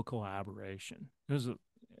real collaboration. It was a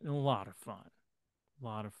lot of fun, a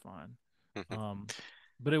lot of fun. Um,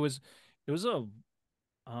 but it was a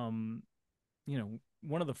um,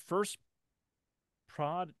 one of the first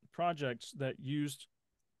projects that used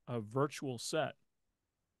a virtual set,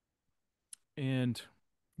 and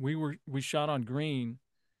we shot on green,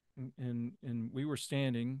 and we were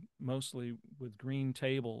standing mostly with green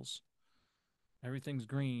tables. Everything's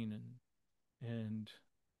green, and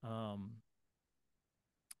um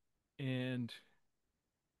and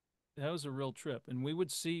that was a real trip. And we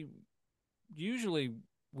would see, usually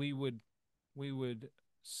we would we would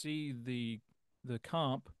see the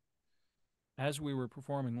comp as we were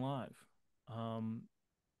performing live. Um,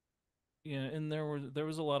 and there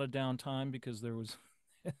was a lot of downtime because there was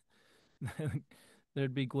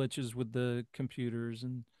there'd be glitches with the computers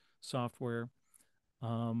and software.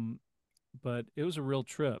 Um, but it was a real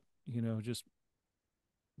trip, just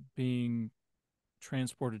being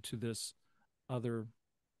transported to this other,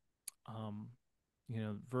 um,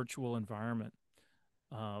 virtual environment.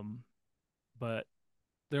 Um, but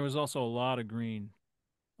there was also a lot of green,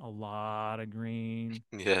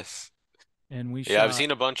 Yes. and we Yeah, I've shot.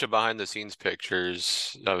 seen a bunch of behind the scenes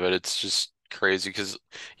pictures of it. It's just crazy because,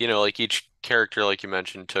 like each character, like you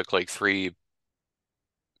mentioned, took like three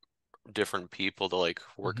different people to like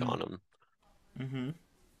work Mhm. on them. Mm-hmm.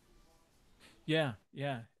 Yeah,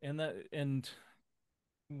 yeah, and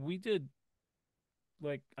we did,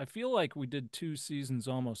 like, I feel like we did two seasons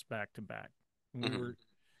almost back to back. Hmm.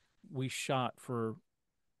 We shot for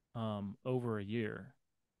over a year.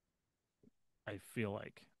 I feel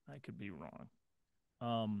like I could be wrong.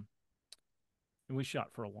 Um, and we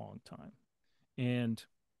shot for a long time, and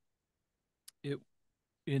it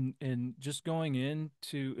in just going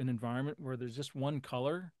into an environment where there's just one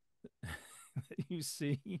color that you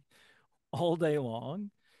see all day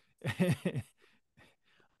long.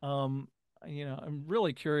 um, I'm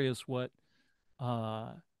really curious what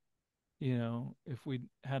uh, if we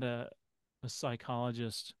had a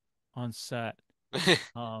psychologist on set,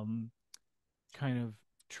 um, kind of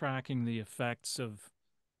tracking the effects of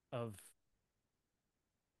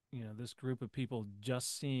this group of people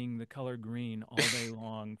just seeing the color green all day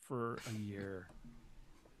long for a year.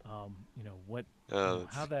 What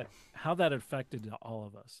It's how that affected all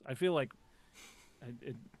of us. I feel like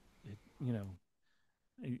it you know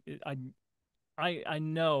it, I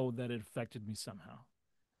know that it affected me somehow.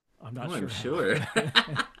 I'm not Oh, sure I'm how. sure.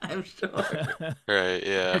 I'm sure. right,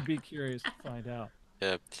 yeah. I'd be curious to find out.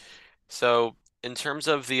 Yeah. So, in terms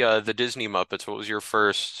of the Disney Muppets, what was your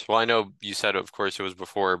first? Well, I know you said, of course, it was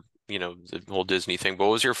before, the whole Disney thing, but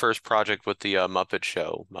what was your first project with the Muppet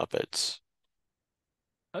Show, Muppets?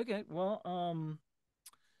 Okay,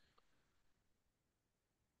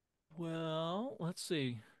 well, let's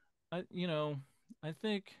see. I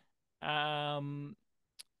think, um,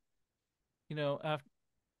 after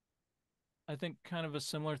I think kind of a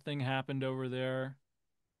similar thing happened over there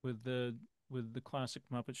with the classic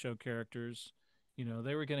Muppet Show characters.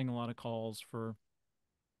 They were getting a lot of calls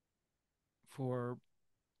for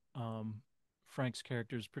um, Frank's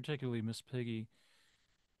characters, particularly Miss Piggy,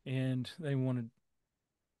 and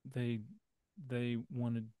they they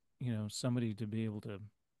wanted somebody to be able to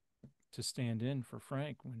stand in for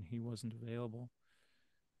Frank when he wasn't available.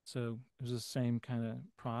 So it was the same kind of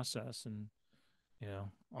process, and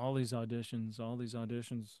all these auditions, all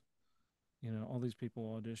these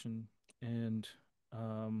people audition, and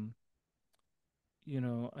um,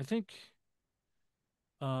 I think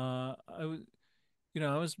I was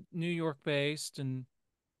I was New York based, and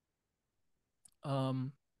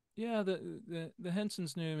um, yeah, the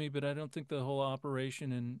Hensons knew me, but I don't think the whole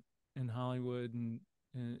operation in Hollywood and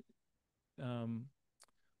um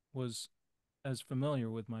was as familiar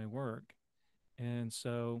with my work, and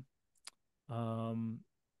so um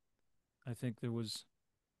I think there was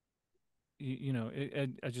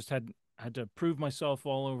I just had to prove myself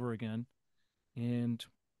all over again, and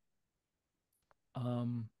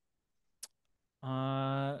um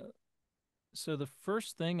uh so the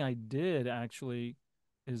first thing I did actually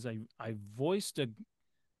is I voiced a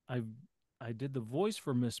I I did the voice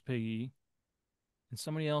for Miss Piggy, and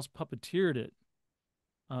somebody else puppeteered it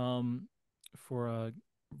um for a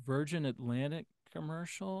Virgin Atlantic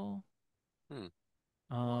commercial, Hmm.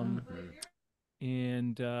 um Mhm.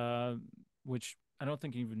 and which I don't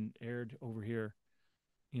think even aired over here.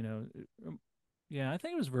 You know, yeah, I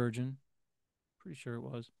think it was Virgin. Pretty sure it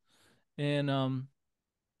was. And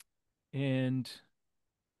and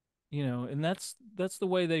and that's the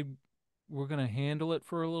way they were gonna handle it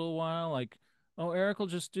for a little while. Like, oh, Eric will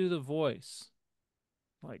just do the voice.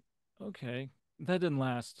 Like, okay, that didn't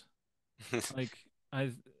last. Like,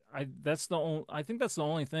 I I think that's the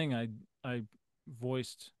only thing I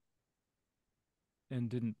voiced and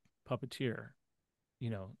didn't puppeteer.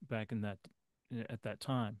 Back in that at that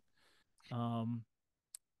time. Um,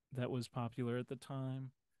 that was popular at the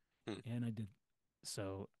time, Hmm. and I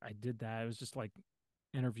did that. It was just like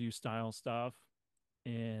interview style stuff,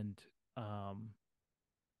 and um,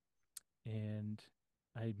 and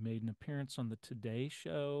I made an appearance on the Today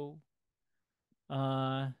Show,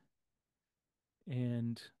 uh,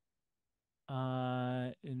 and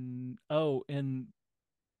and oh, and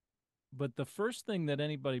but the first thing that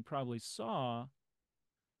anybody probably saw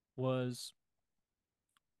was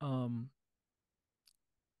um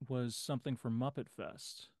was something from Muppet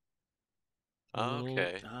Fest, a little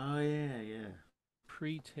Okay. Oh yeah, yeah.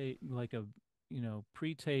 pre-tape, like a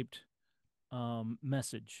pre-taped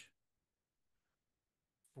message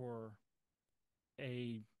for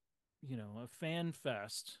a a fan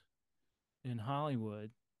fest in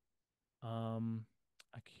Hollywood. Um,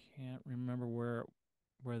 I can't remember where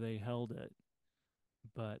they held it,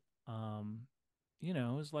 but it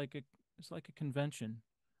was like a convention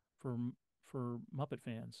for for Muppet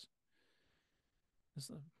fans.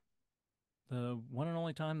 It's the one and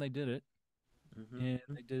only time they did it, Mm-hmm.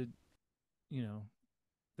 and you know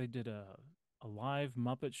they did a live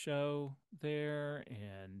Muppet show there,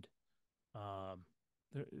 and um,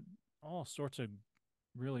 there all sorts of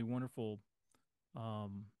really wonderful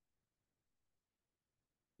um,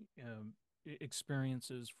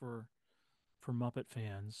 experiences for Muppet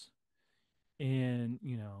fans, and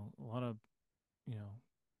a lot of you know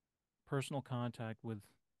personal contact with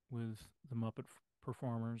the Muppet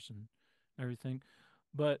performers and everything.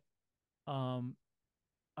 But um,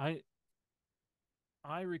 I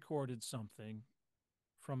I recorded something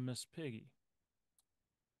from Miss Piggy.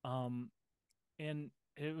 Um, and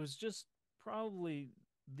it was just probably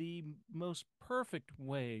the most perfect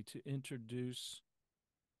way to introduce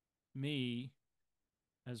me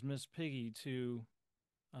as Miss Piggy to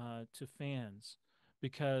fans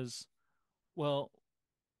because, well,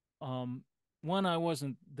 um, one, I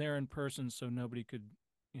wasn't there in person, so nobody could,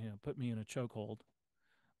 put me in a chokehold.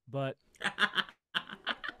 But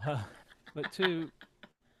uh, but two,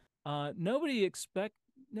 nobody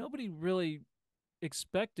really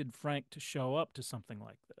expected Frank to show up to something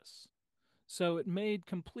like this. So it made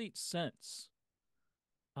complete sense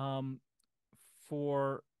um,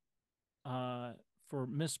 for uh, for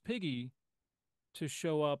Miss Piggy to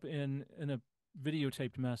show up in a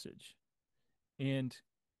videotaped message, and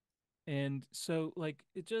so like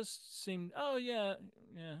it just seemed, oh yeah,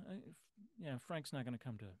 yeah, yeah, Frank's not going to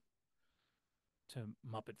come to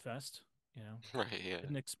Muppet Fest, you know. Right, yeah.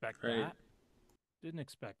 Didn't expect Right. that. Didn't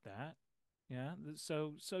expect that. Yeah.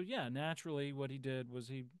 So yeah, naturally what he did was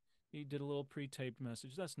he did a little pre-taped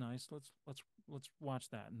message. That's nice. Let's watch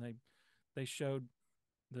that. And they showed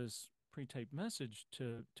this pre-taped message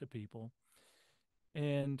to people.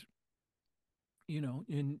 And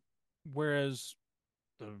in whereas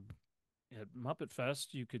the at Muppet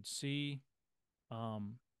Fest you could see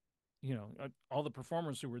um all the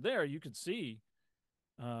performers who were there, you could see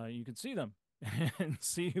them and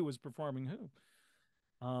see who was performing who.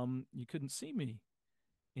 You couldn't see me.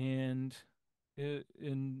 And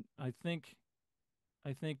I think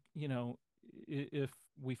if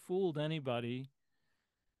we fooled anybody,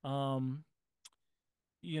 um,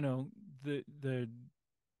 you know, the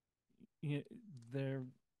y- there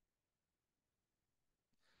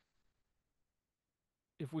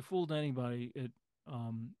if we fooled anybody, it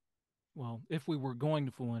well, if we were going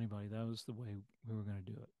to fool anybody, that was the way we were going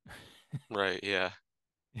to do it. Right, yeah.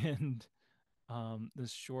 And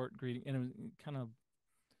this short greeting, and it was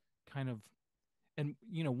kind of, and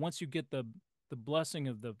once you get the blessing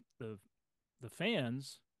of the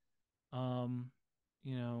fans, um,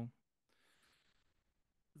 you know,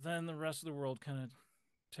 then the rest of the world kind of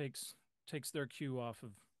takes their cue off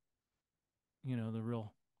of the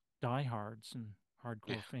real diehards and Yeah,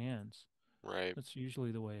 hardcore fans. right. That's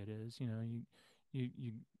usually the way it is. You you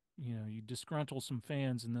you disgruntle some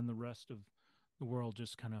fans, and then the rest of the world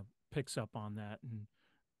just kind of picks up on that. And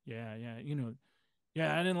yeah, yeah,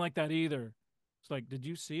 I didn't like that either. It's like, did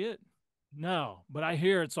you see it? No, but I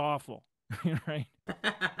hear it's awful. Right?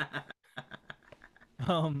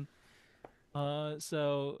 Um.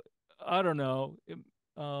 So I don't know.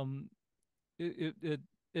 Um. It it it,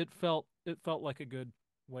 it felt like a good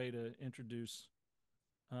way to introduce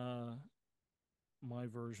uh my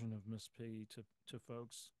version of Miss Piggy to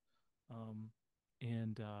folks. Um.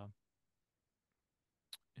 And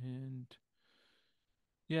and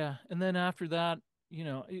yeah, and then after that,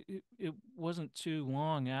 it wasn't too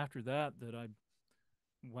long after that that I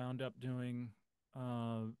wound up doing.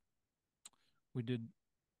 Uh, we did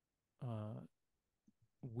uh,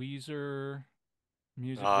 Weezer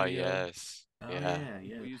music Ah, video, yes. Oh Yeah. yeah,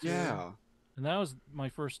 yeah. Weezer, Yeah. and that was my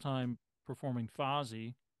first time performing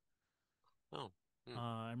Fozzie. Oh. Hmm.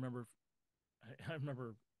 I remember, I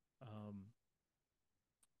remember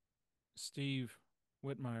Steve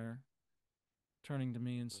Whitmire turning to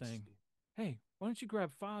me and Let's saying, see. "Hey, why don't you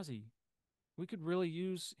grab Fozzie? We could really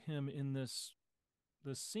use him in this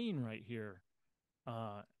scene right here."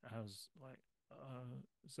 I was like,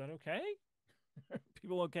 "Is that okay? Are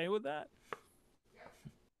people okay with that?"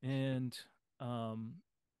 And um,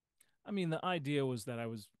 I mean, the idea was that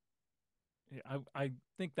I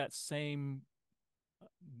think that same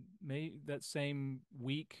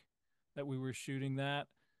week that we were shooting that,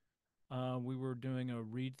 we were doing a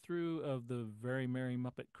read through of the Very Merry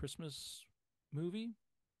Muppet Christmas movie,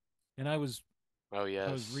 and Oh, I was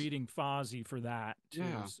yes. reading Fozzie for that too,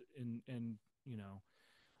 Yeah. and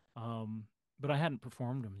um, but I hadn't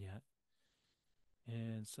performed him yet,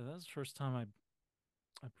 and so that was the first time I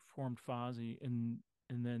performed Fozzie, and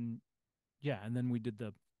then yeah, and then we did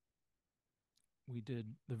the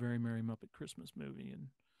Very Merry Muppet Christmas movie,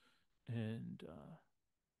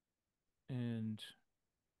 and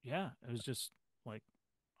yeah, it was just like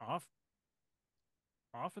off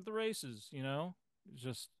off at the races, It was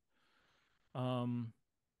just um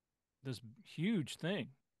this huge thing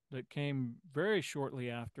that came very shortly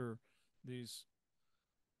after these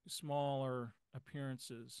smaller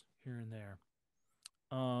appearances here and there.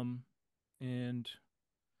 Um and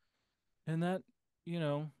and that you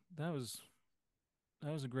know that was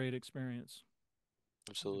that was a great experience. It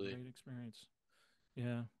was a Absolutely. great experience.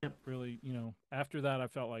 Yeah, Yep. really. After that, I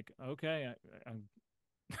felt like, okay,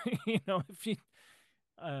 if you,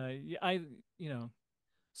 I,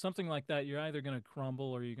 something like that, you're either gonna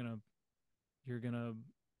crumble or you're gonna, you're gonna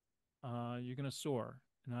soar.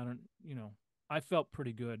 And I don't, I felt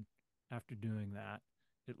pretty good after doing that.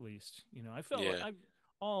 At least, I felt like Yeah,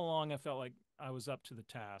 all along I felt like I was up to the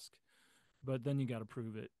task, but then you got to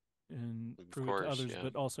prove it and of prove it to course. others, Yeah,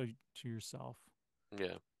 but also to yourself.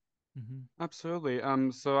 yeah. Absolutely.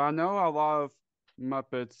 So I know a lot of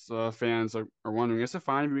Muppets fans are wondering, is it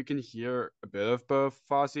fine if we can hear a bit of both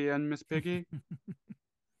Fozzie and Miss Piggy?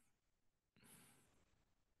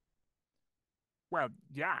 Well,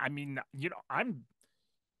 yeah, I mean,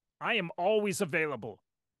 I am always available.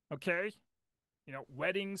 Okay?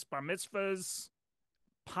 Weddings, bar mitzvahs,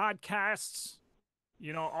 podcasts,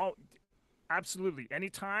 all absolutely.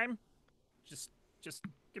 Anytime, just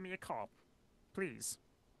give me a call. Please.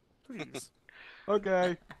 Please.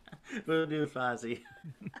 Okay. We'll do Fozzie.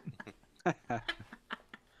 Yeah,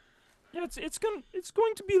 it's going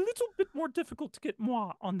to be a little bit more difficult to get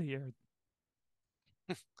moi on the air.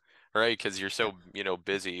 Right, because you're so,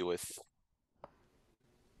 busy with,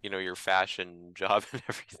 your fashion job and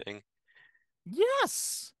everything.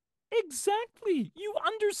 Yes. Exactly. You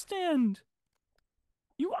understand.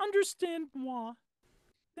 You understand moi.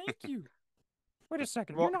 Thank you. Wait a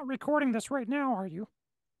second. You're Well, not recording this right now, are you?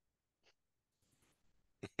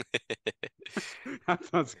 that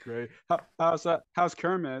sounds great. How's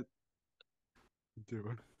Kermit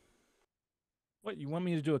doing? What, you want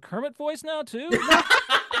me to do a Kermit voice now too?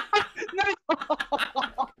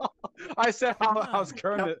 I said, how's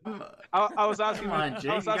Kermit? I was asking. Come on,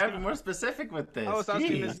 Jake. You gotta be more specific with this. I was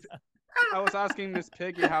asking Jeez. I was asking Miss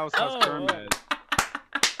Piggy how's Kermit.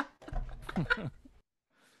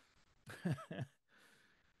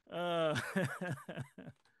 uh,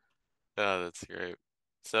 Oh, that's great.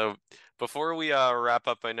 So before we wrap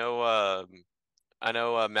up, I know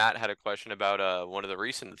Matt had a question about one of the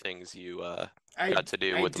recent things you got to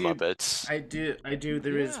do with the Muppets. I do.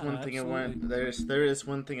 There is Yeah, one thing I want. absolutely. There is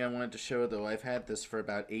one thing I wanted to show though. I've had this for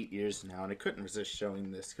about 8 years now, and I couldn't resist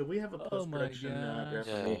showing this. Could we have a Oh my post-production gosh. grab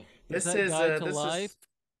for me? Is This that is Guide to Life?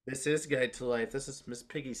 This is Guide to Life. This is Miss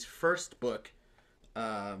Piggy's first book.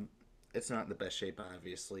 It's not in the best shape,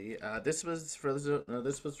 obviously. This was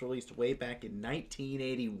released way back in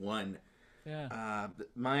 1981. Yeah.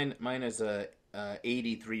 Mine is a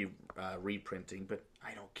 83 reprinting, but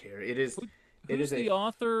I don't care. It is. Who's the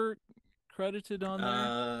author credited on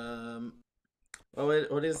there? Well,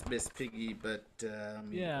 it is Miss Piggy, but let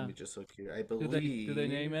me just look here. I believe. Do they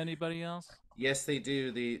name anybody else? Yes, they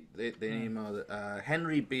do. The name of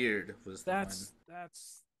Henry Beard was the one. That's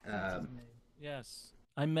his Um, name. Yes.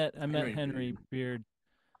 I met Henry Beard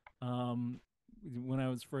when I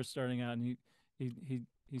was first starting out, and he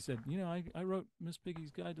said, I wrote Miss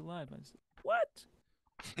Piggy's Guide to Life. I said, what?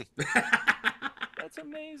 That's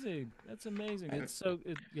amazing. That's amazing. It's so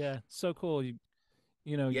cool.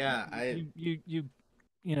 Yeah,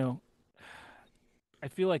 I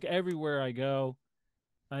feel like everywhere I go,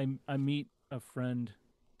 I meet a friend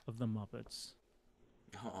of the Muppets.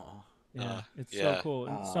 Oh, Yeah, it's so yeah. cool.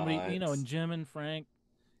 And somebody, and Jim and Frank,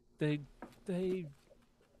 they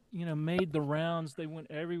made the rounds. They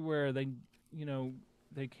went everywhere.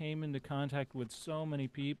 They came into contact with so many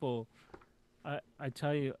people. I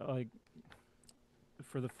tell you, like,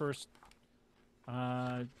 for the first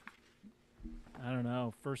I don't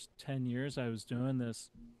know, first 10 years I was doing this,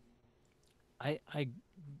 I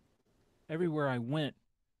everywhere I went,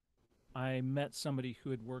 I met somebody who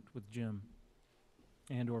had worked with Jim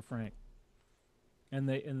and or Frank. And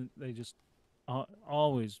they just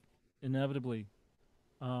always inevitably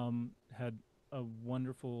had a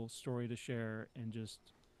wonderful story to share, and just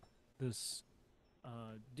this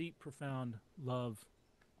deep, profound love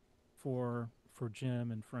for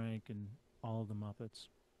Jim and Frank and all of the Muppets,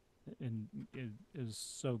 and it is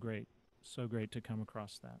so great to come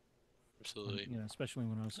across that. Absolutely. Especially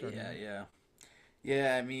when I was starting.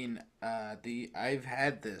 Yeah. I mean, I've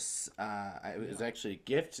had this. It was actually a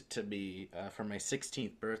gift to me for my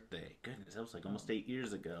 16th birthday. Goodness, that was like almost 8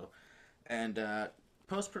 years ago. And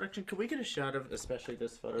post production, could we get a shot of especially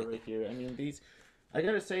this photo right here? I mean, these. I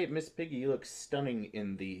gotta say, Miss Piggy, you look stunning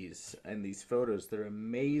in these photos. They're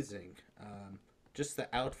amazing. Just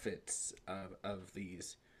the outfits of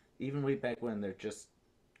these, even way back when, they're just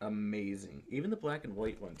amazing. Even the black and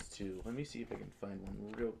white ones too. Let me see if I can find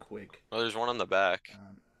one real quick. Oh, there's one on the back.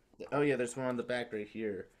 Oh yeah, there's one on the back right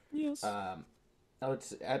here. Yes.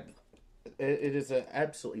 It is an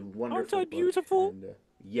absolutely wonderful. Aren't I beautiful? And,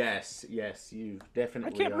 yes, you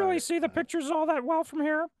definitely. I can't really see the pictures all that well from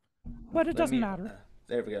here, but it doesn't matter.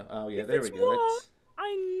 There we go. Oh yeah, If there it's we go. moi,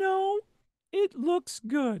 I know it looks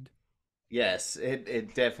good. Yes,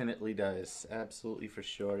 it definitely does. Absolutely for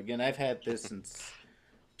sure. Again, I've had this since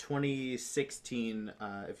 2016.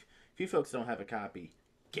 If you folks don't have a copy,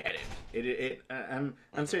 get it. I'm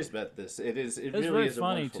serious about this. It It's really very is a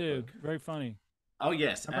funny wonderful too. book. Very funny. Oh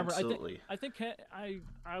yes, I remember. absolutely. I think.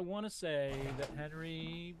 I want to say that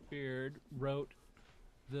Henry Beard wrote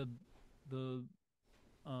the the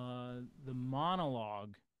the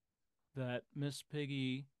monologue that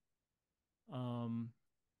um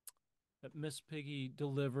Miss Piggy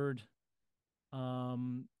delivered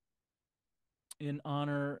um in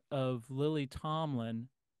honor of Lily Tomlin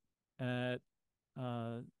at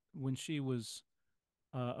uh when she was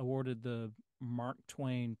awarded the Mark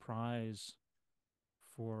Twain Prize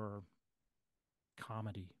for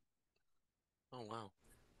comedy. Oh wow.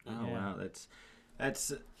 Oh Yeah. wow, that's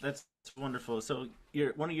that's wonderful. So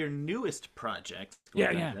your one of your newest projects going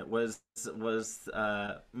Yeah, back yeah. that was the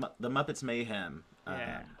Muppets Mayhem,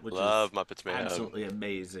 Yeah. which is Love Muppets Mayhem. absolutely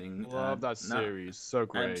amazing. Love that Not series. So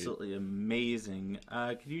great. absolutely amazing.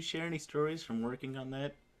 Could you share any stories from working on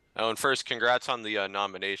that? Oh, and first, congrats on the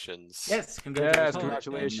nominations. Yes, Yes, congratulations on the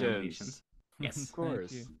congratulations. nominations. Yes, Of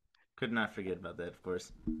course. Thank you. could not forget about that, of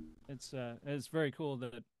course. It's very cool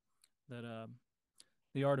that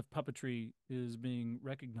the art of puppetry is being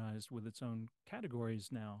recognized with its own categories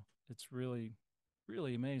now. It's really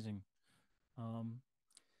amazing. Um,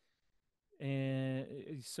 and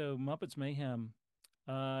so Muppets Mayhem,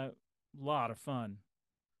 lot of fun,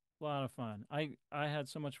 lot of fun. I had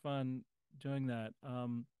so much fun doing that.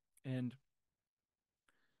 And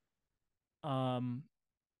um,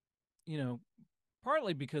 you know,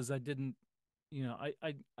 partly because I didn't,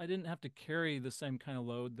 I didn't have to carry the same kind of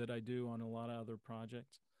load that I do on a lot of other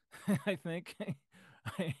projects. I think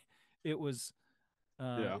I, it was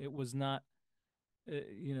Yeah. it was not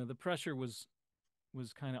the pressure was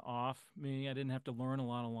kind of off me. I didn't have to learn a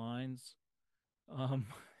lot of lines. Um,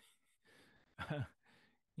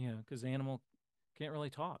 because animal can't really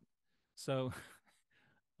talk. So,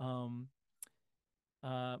 um,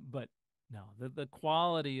 but no, the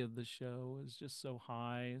quality of the show is just so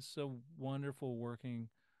high. It's so wonderful working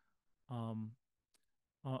um,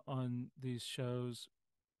 on these shows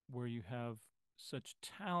where you have such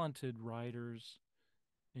talented writers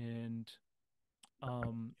and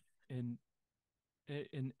um, and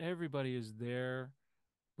and everybody is there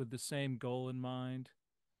with the same goal in mind.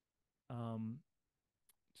 Um,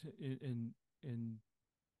 and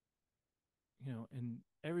and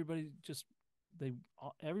everybody just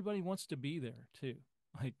everybody wants to be there too.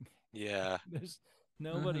 Like Yeah. there's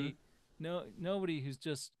Mm-hmm. nobody who's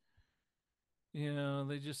just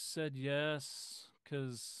they just said yes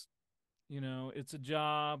because it's a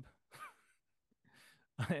job.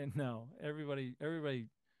 No, everybody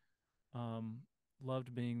um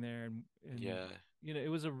loved being there, and Yeah. it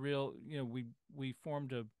was a real we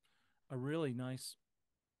formed a really nice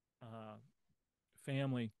uh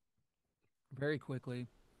family very quickly,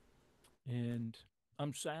 and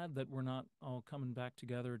I'm sad that we're not all coming back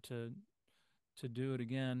together to do it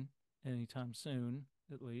again anytime soon,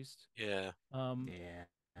 at least. Yeah. Um,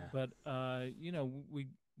 Yeah. but we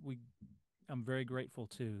I'm very grateful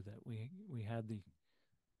too that we had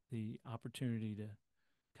the opportunity to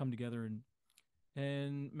come together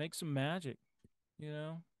and make some magic.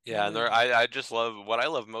 Yeah, and Really. I just love what I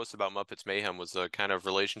love most about Muppets Mayhem was the kind of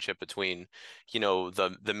relationship between,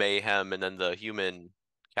 the mayhem and then the human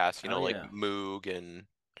cast, Oh like yeah. Moog and,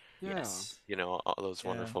 Yeah. Yes. all those Yeah.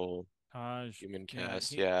 wonderful Taj. human Yeah.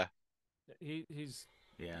 cast. Yeah. He he's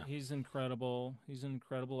Yeah. he's incredible. He's an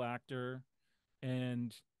incredible actor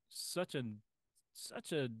and such a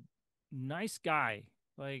such a nice guy.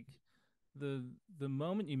 Like the the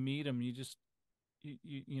moment you meet him, you just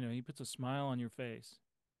he puts a smile on your face.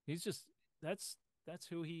 He's just that's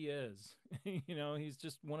who he is. He's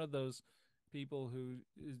just one of those people who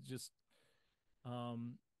is just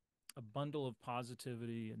um a bundle of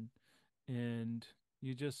positivity, and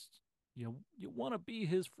you just you want to be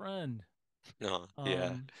his friend. No,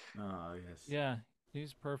 yeah. Um Oh yes. yeah,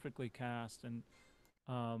 he's perfectly cast, and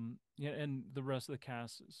yeah, and the rest of the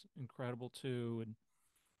cast is incredible too,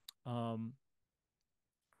 and um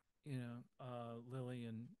Lily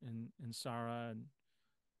and Sarah and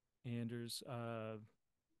Anders,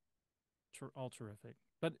 all terrific.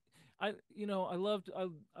 But I loved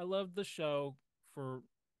the show for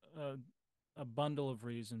uh, a bundle of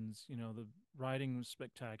reasons. The writing was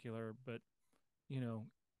spectacular, but you know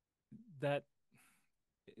that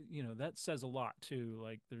that says a lot too.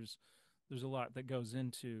 Like there's a lot that goes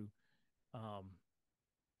um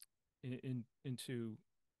into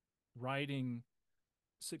writing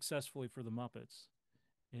successfully for the Muppets,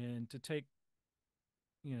 and to take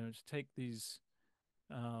to take these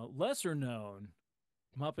lesser known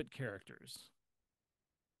Muppet characters,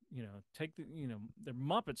 take they're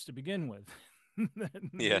Muppets to begin with.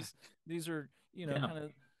 Yeah. These are, Yeah. kind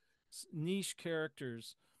of niche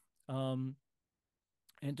characters, and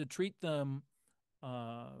to treat them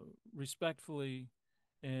respectfully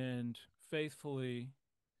and faithfully,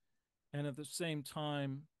 and at the same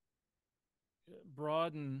time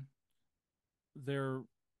broaden their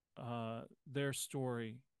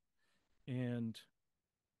story and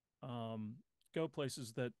go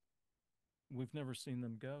places that we've never seen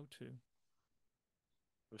them go to.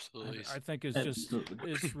 Absolutely. I think it's just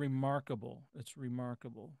Absolutely. it's remarkable. It's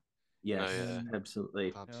remarkable. Yes, Oh, yeah.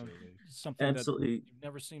 absolutely. Absolutely. Something Absolutely. that you've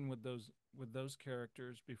never seen with those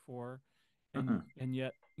characters before, Uh-uh. and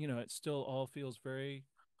yet it still all feels very,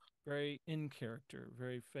 very in character,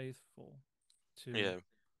 very faithful to Yeah.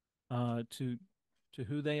 to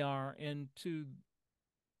who they are and to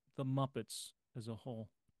the Muppets as a whole.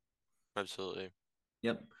 Absolutely.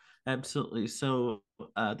 Yep, absolutely. So,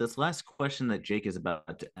 this last question that Jake is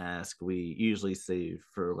about to ask, we usually save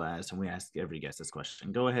for last, and we ask every guest this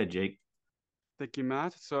question. Go ahead, Jake. Thank you,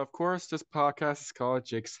 Matt. So, of course, this podcast is called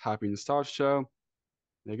Jake's Happy Nostalgia Show.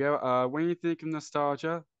 There you go. When you think of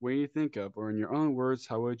nostalgia, what do you think of? Or in your own words,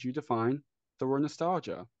 how would you define the word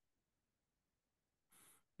nostalgia?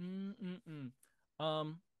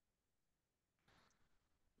 Um,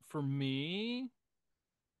 for me,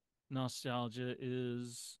 nostalgia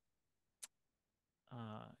is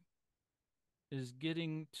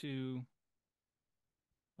getting to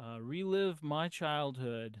relive my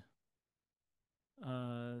childhood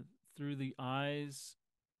through the eyes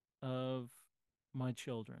of my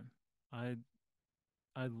children. I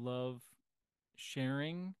love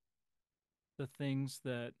sharing the things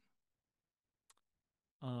that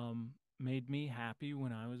made me happy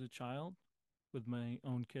when I was a child with my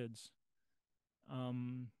own kids.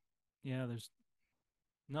 Yeah, there's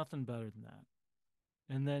nothing better than that.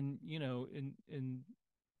 And then in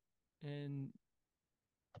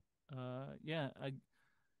yeah,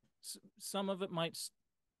 some of it might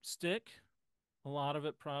stick. A lot of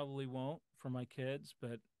it probably won't for my kids,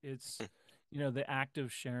 but it's the act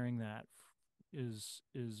of sharing that is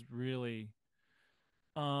really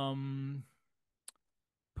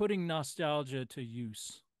putting nostalgia to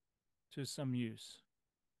some use.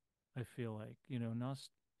 I feel like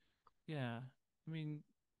yeah. I mean,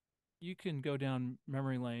 you can go down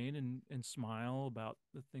memory lane and smile about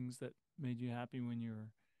the things that made you happy when you were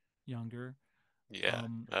younger. Yeah.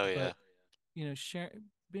 Oh, yeah. But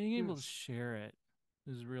being able to Yes. share it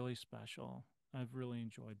is really special. I've really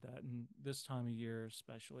enjoyed that, and this time of year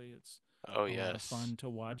especially, it's Oh, a lot of yes. fun to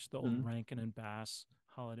watch the old Rankin and Bass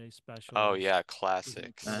holiday specials. Oh, yeah.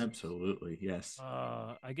 Classics. Absolutely, yes.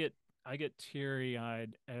 I get teary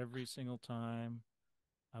eyed every single time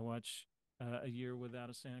I watch A Year Without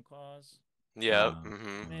a Santa Claus. Yeah.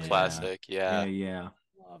 Man. Classic. Yeah, Yeah. yeah.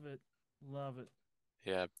 Love it, love it.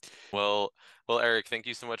 Yeah. Well, Eric, thank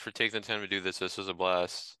you so much for taking the time to do this. This was a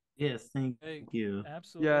blast. Yes, thank Hey, you.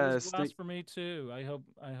 absolutely, it was a Yes. blast for me too. I hope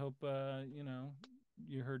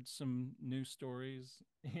you heard some new stories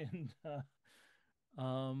and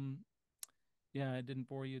yeah, I didn't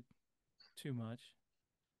bore you too much.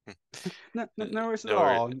 No worries at No wor-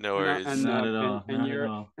 all. no worries. Not at all. And Not at you're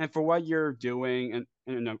all. and for what you're doing,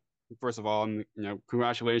 and first of all,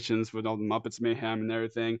 congratulations with all the Muppets mayhem and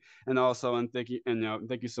everything, and also thank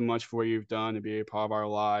you so much for what you've done to be a part of our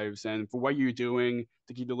lives, and for what you're doing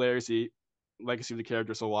to keep the legacy of the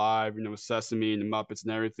characters alive. With Sesame and the Muppets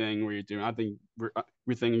and everything. Where you're doing, I think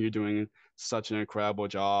we think you're doing such an incredible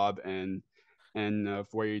job, and for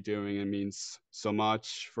what you're doing. It means so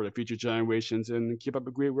much for the future generations, and keep up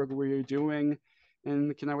the great work what you're doing.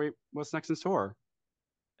 And cannot wait what's next in store.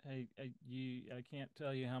 I can't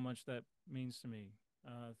tell you how much that means to me.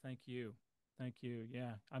 Thank you, thank you.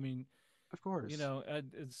 Yeah, I mean, Of course,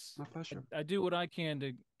 it's my pleasure. I do what I can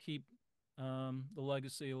to keep the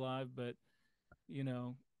legacy alive, but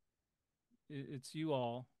it's you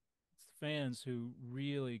all, it's the fans who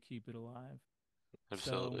really keep it alive.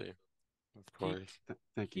 Absolutely. Of Keep course.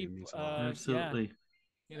 Thank you. It keep means a lot. yeah, Absolutely.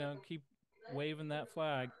 keep waving that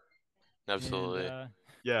flag. Absolutely.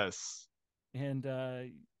 Yes. And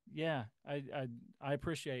yeah, I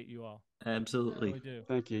appreciate you all. I Absolutely. really do.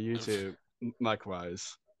 Thank you. You too.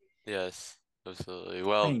 Likewise. Yes. Absolutely.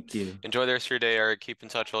 Well, Thank you. enjoy the rest of your day, Eric. Keep in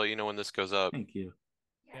touch. I'll let you know when this goes up. Thank you.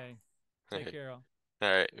 Okay. Take care, all. All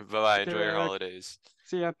right. Bye-bye. Take care, Enjoy your Eric. holidays.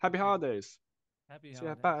 See ya. Happy holidays. Happy See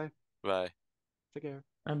ya. holidays. Bye. Bye. Take care.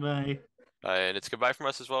 Bye-bye. And it's goodbye from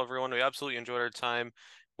us as well, everyone. We absolutely enjoyed our time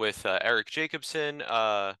with Eric Jacobson.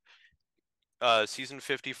 season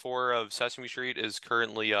 54 of Sesame Street is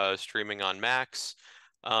currently streaming on Max.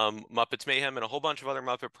 Muppets Mayhem and a whole bunch of other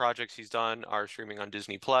Muppet projects he's done are streaming on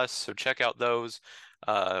Disney Plus, so check out those.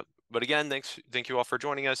 But again, thank you all for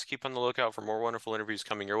joining us. Keep on the lookout for more wonderful interviews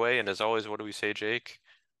coming your way. And as always, what do we say, Jake?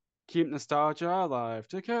 Keep nostalgia alive.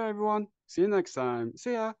 Take care, everyone. See you next time.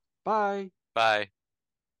 See ya. Bye. Bye.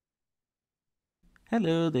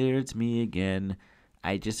 Hello there, it's me again.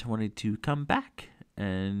 I just wanted to come back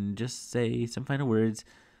and just say some final words.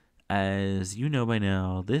 As you know by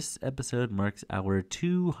now, this episode marks our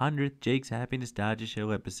 200th Jake's Happy Nostalgia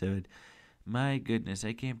Show episode. My goodness,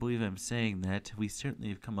 I can't believe I'm saying that. We certainly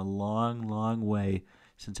have come a long, long way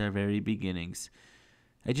since our very beginnings.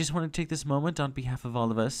 I just want to take this moment on behalf of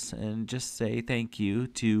all of us and just say thank you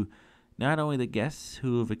to not only the guests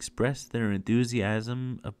who have expressed their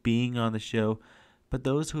enthusiasm of being on the show, but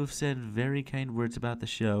those who have said very kind words about the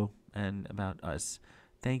show and about us.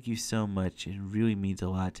 Thank you so much. It really means a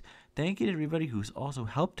lot. Thank you to everybody who's also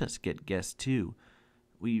helped us get guests too.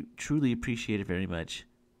 We truly appreciate it very much.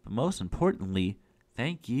 But most importantly,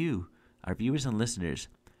 thank you, our viewers and listeners.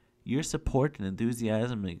 Your support and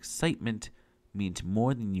enthusiasm and excitement means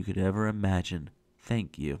more than you could ever imagine.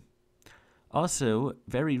 Thank you. Also,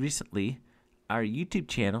 very recently, our YouTube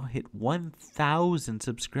channel hit 1,000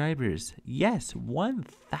 subscribers. Yes,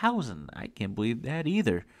 1,000. I can't believe that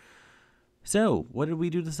either. So, what did we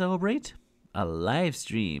do to celebrate? A live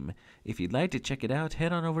stream. If you'd like to check it out,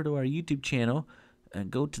 head on over to our YouTube channel and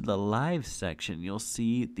go to the live section. You'll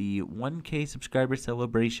see the 1K subscriber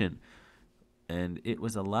celebration. And it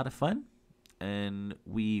was a lot of fun. And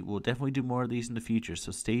we will definitely do more of these in the future.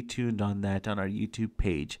 So stay tuned on that on our YouTube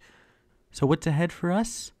page. So what's ahead for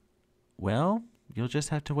us? Well, you'll just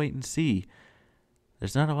have to wait and see.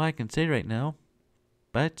 There's not a lot I can say right now.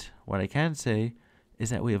 But what I can say is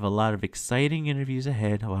that we have a lot of exciting interviews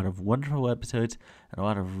ahead, a lot of wonderful episodes, and a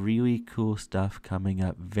lot of really cool stuff coming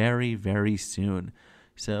up very, very soon.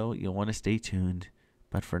 So you'll want to stay tuned.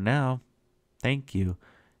 But for now, thank you.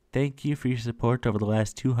 Thank you for your support over the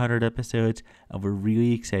last 200 episodes, and we're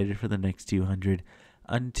really excited for the next 200.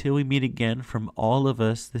 Until we meet again, from all of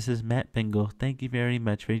us, this is Matt Bingel. Thank you very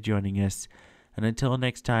much for joining us. And until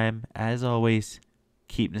next time, as always,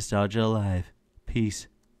 keep nostalgia alive. Peace.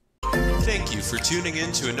 Thank you for tuning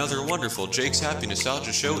in to another wonderful Jake's Happy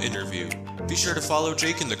Nostalgia Show interview. Be sure to follow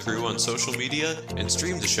Jake and the crew on social media and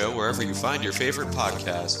stream the show wherever you find your favorite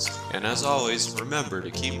podcasts. And as always, remember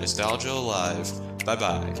to keep nostalgia alive.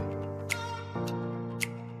 Bye-bye.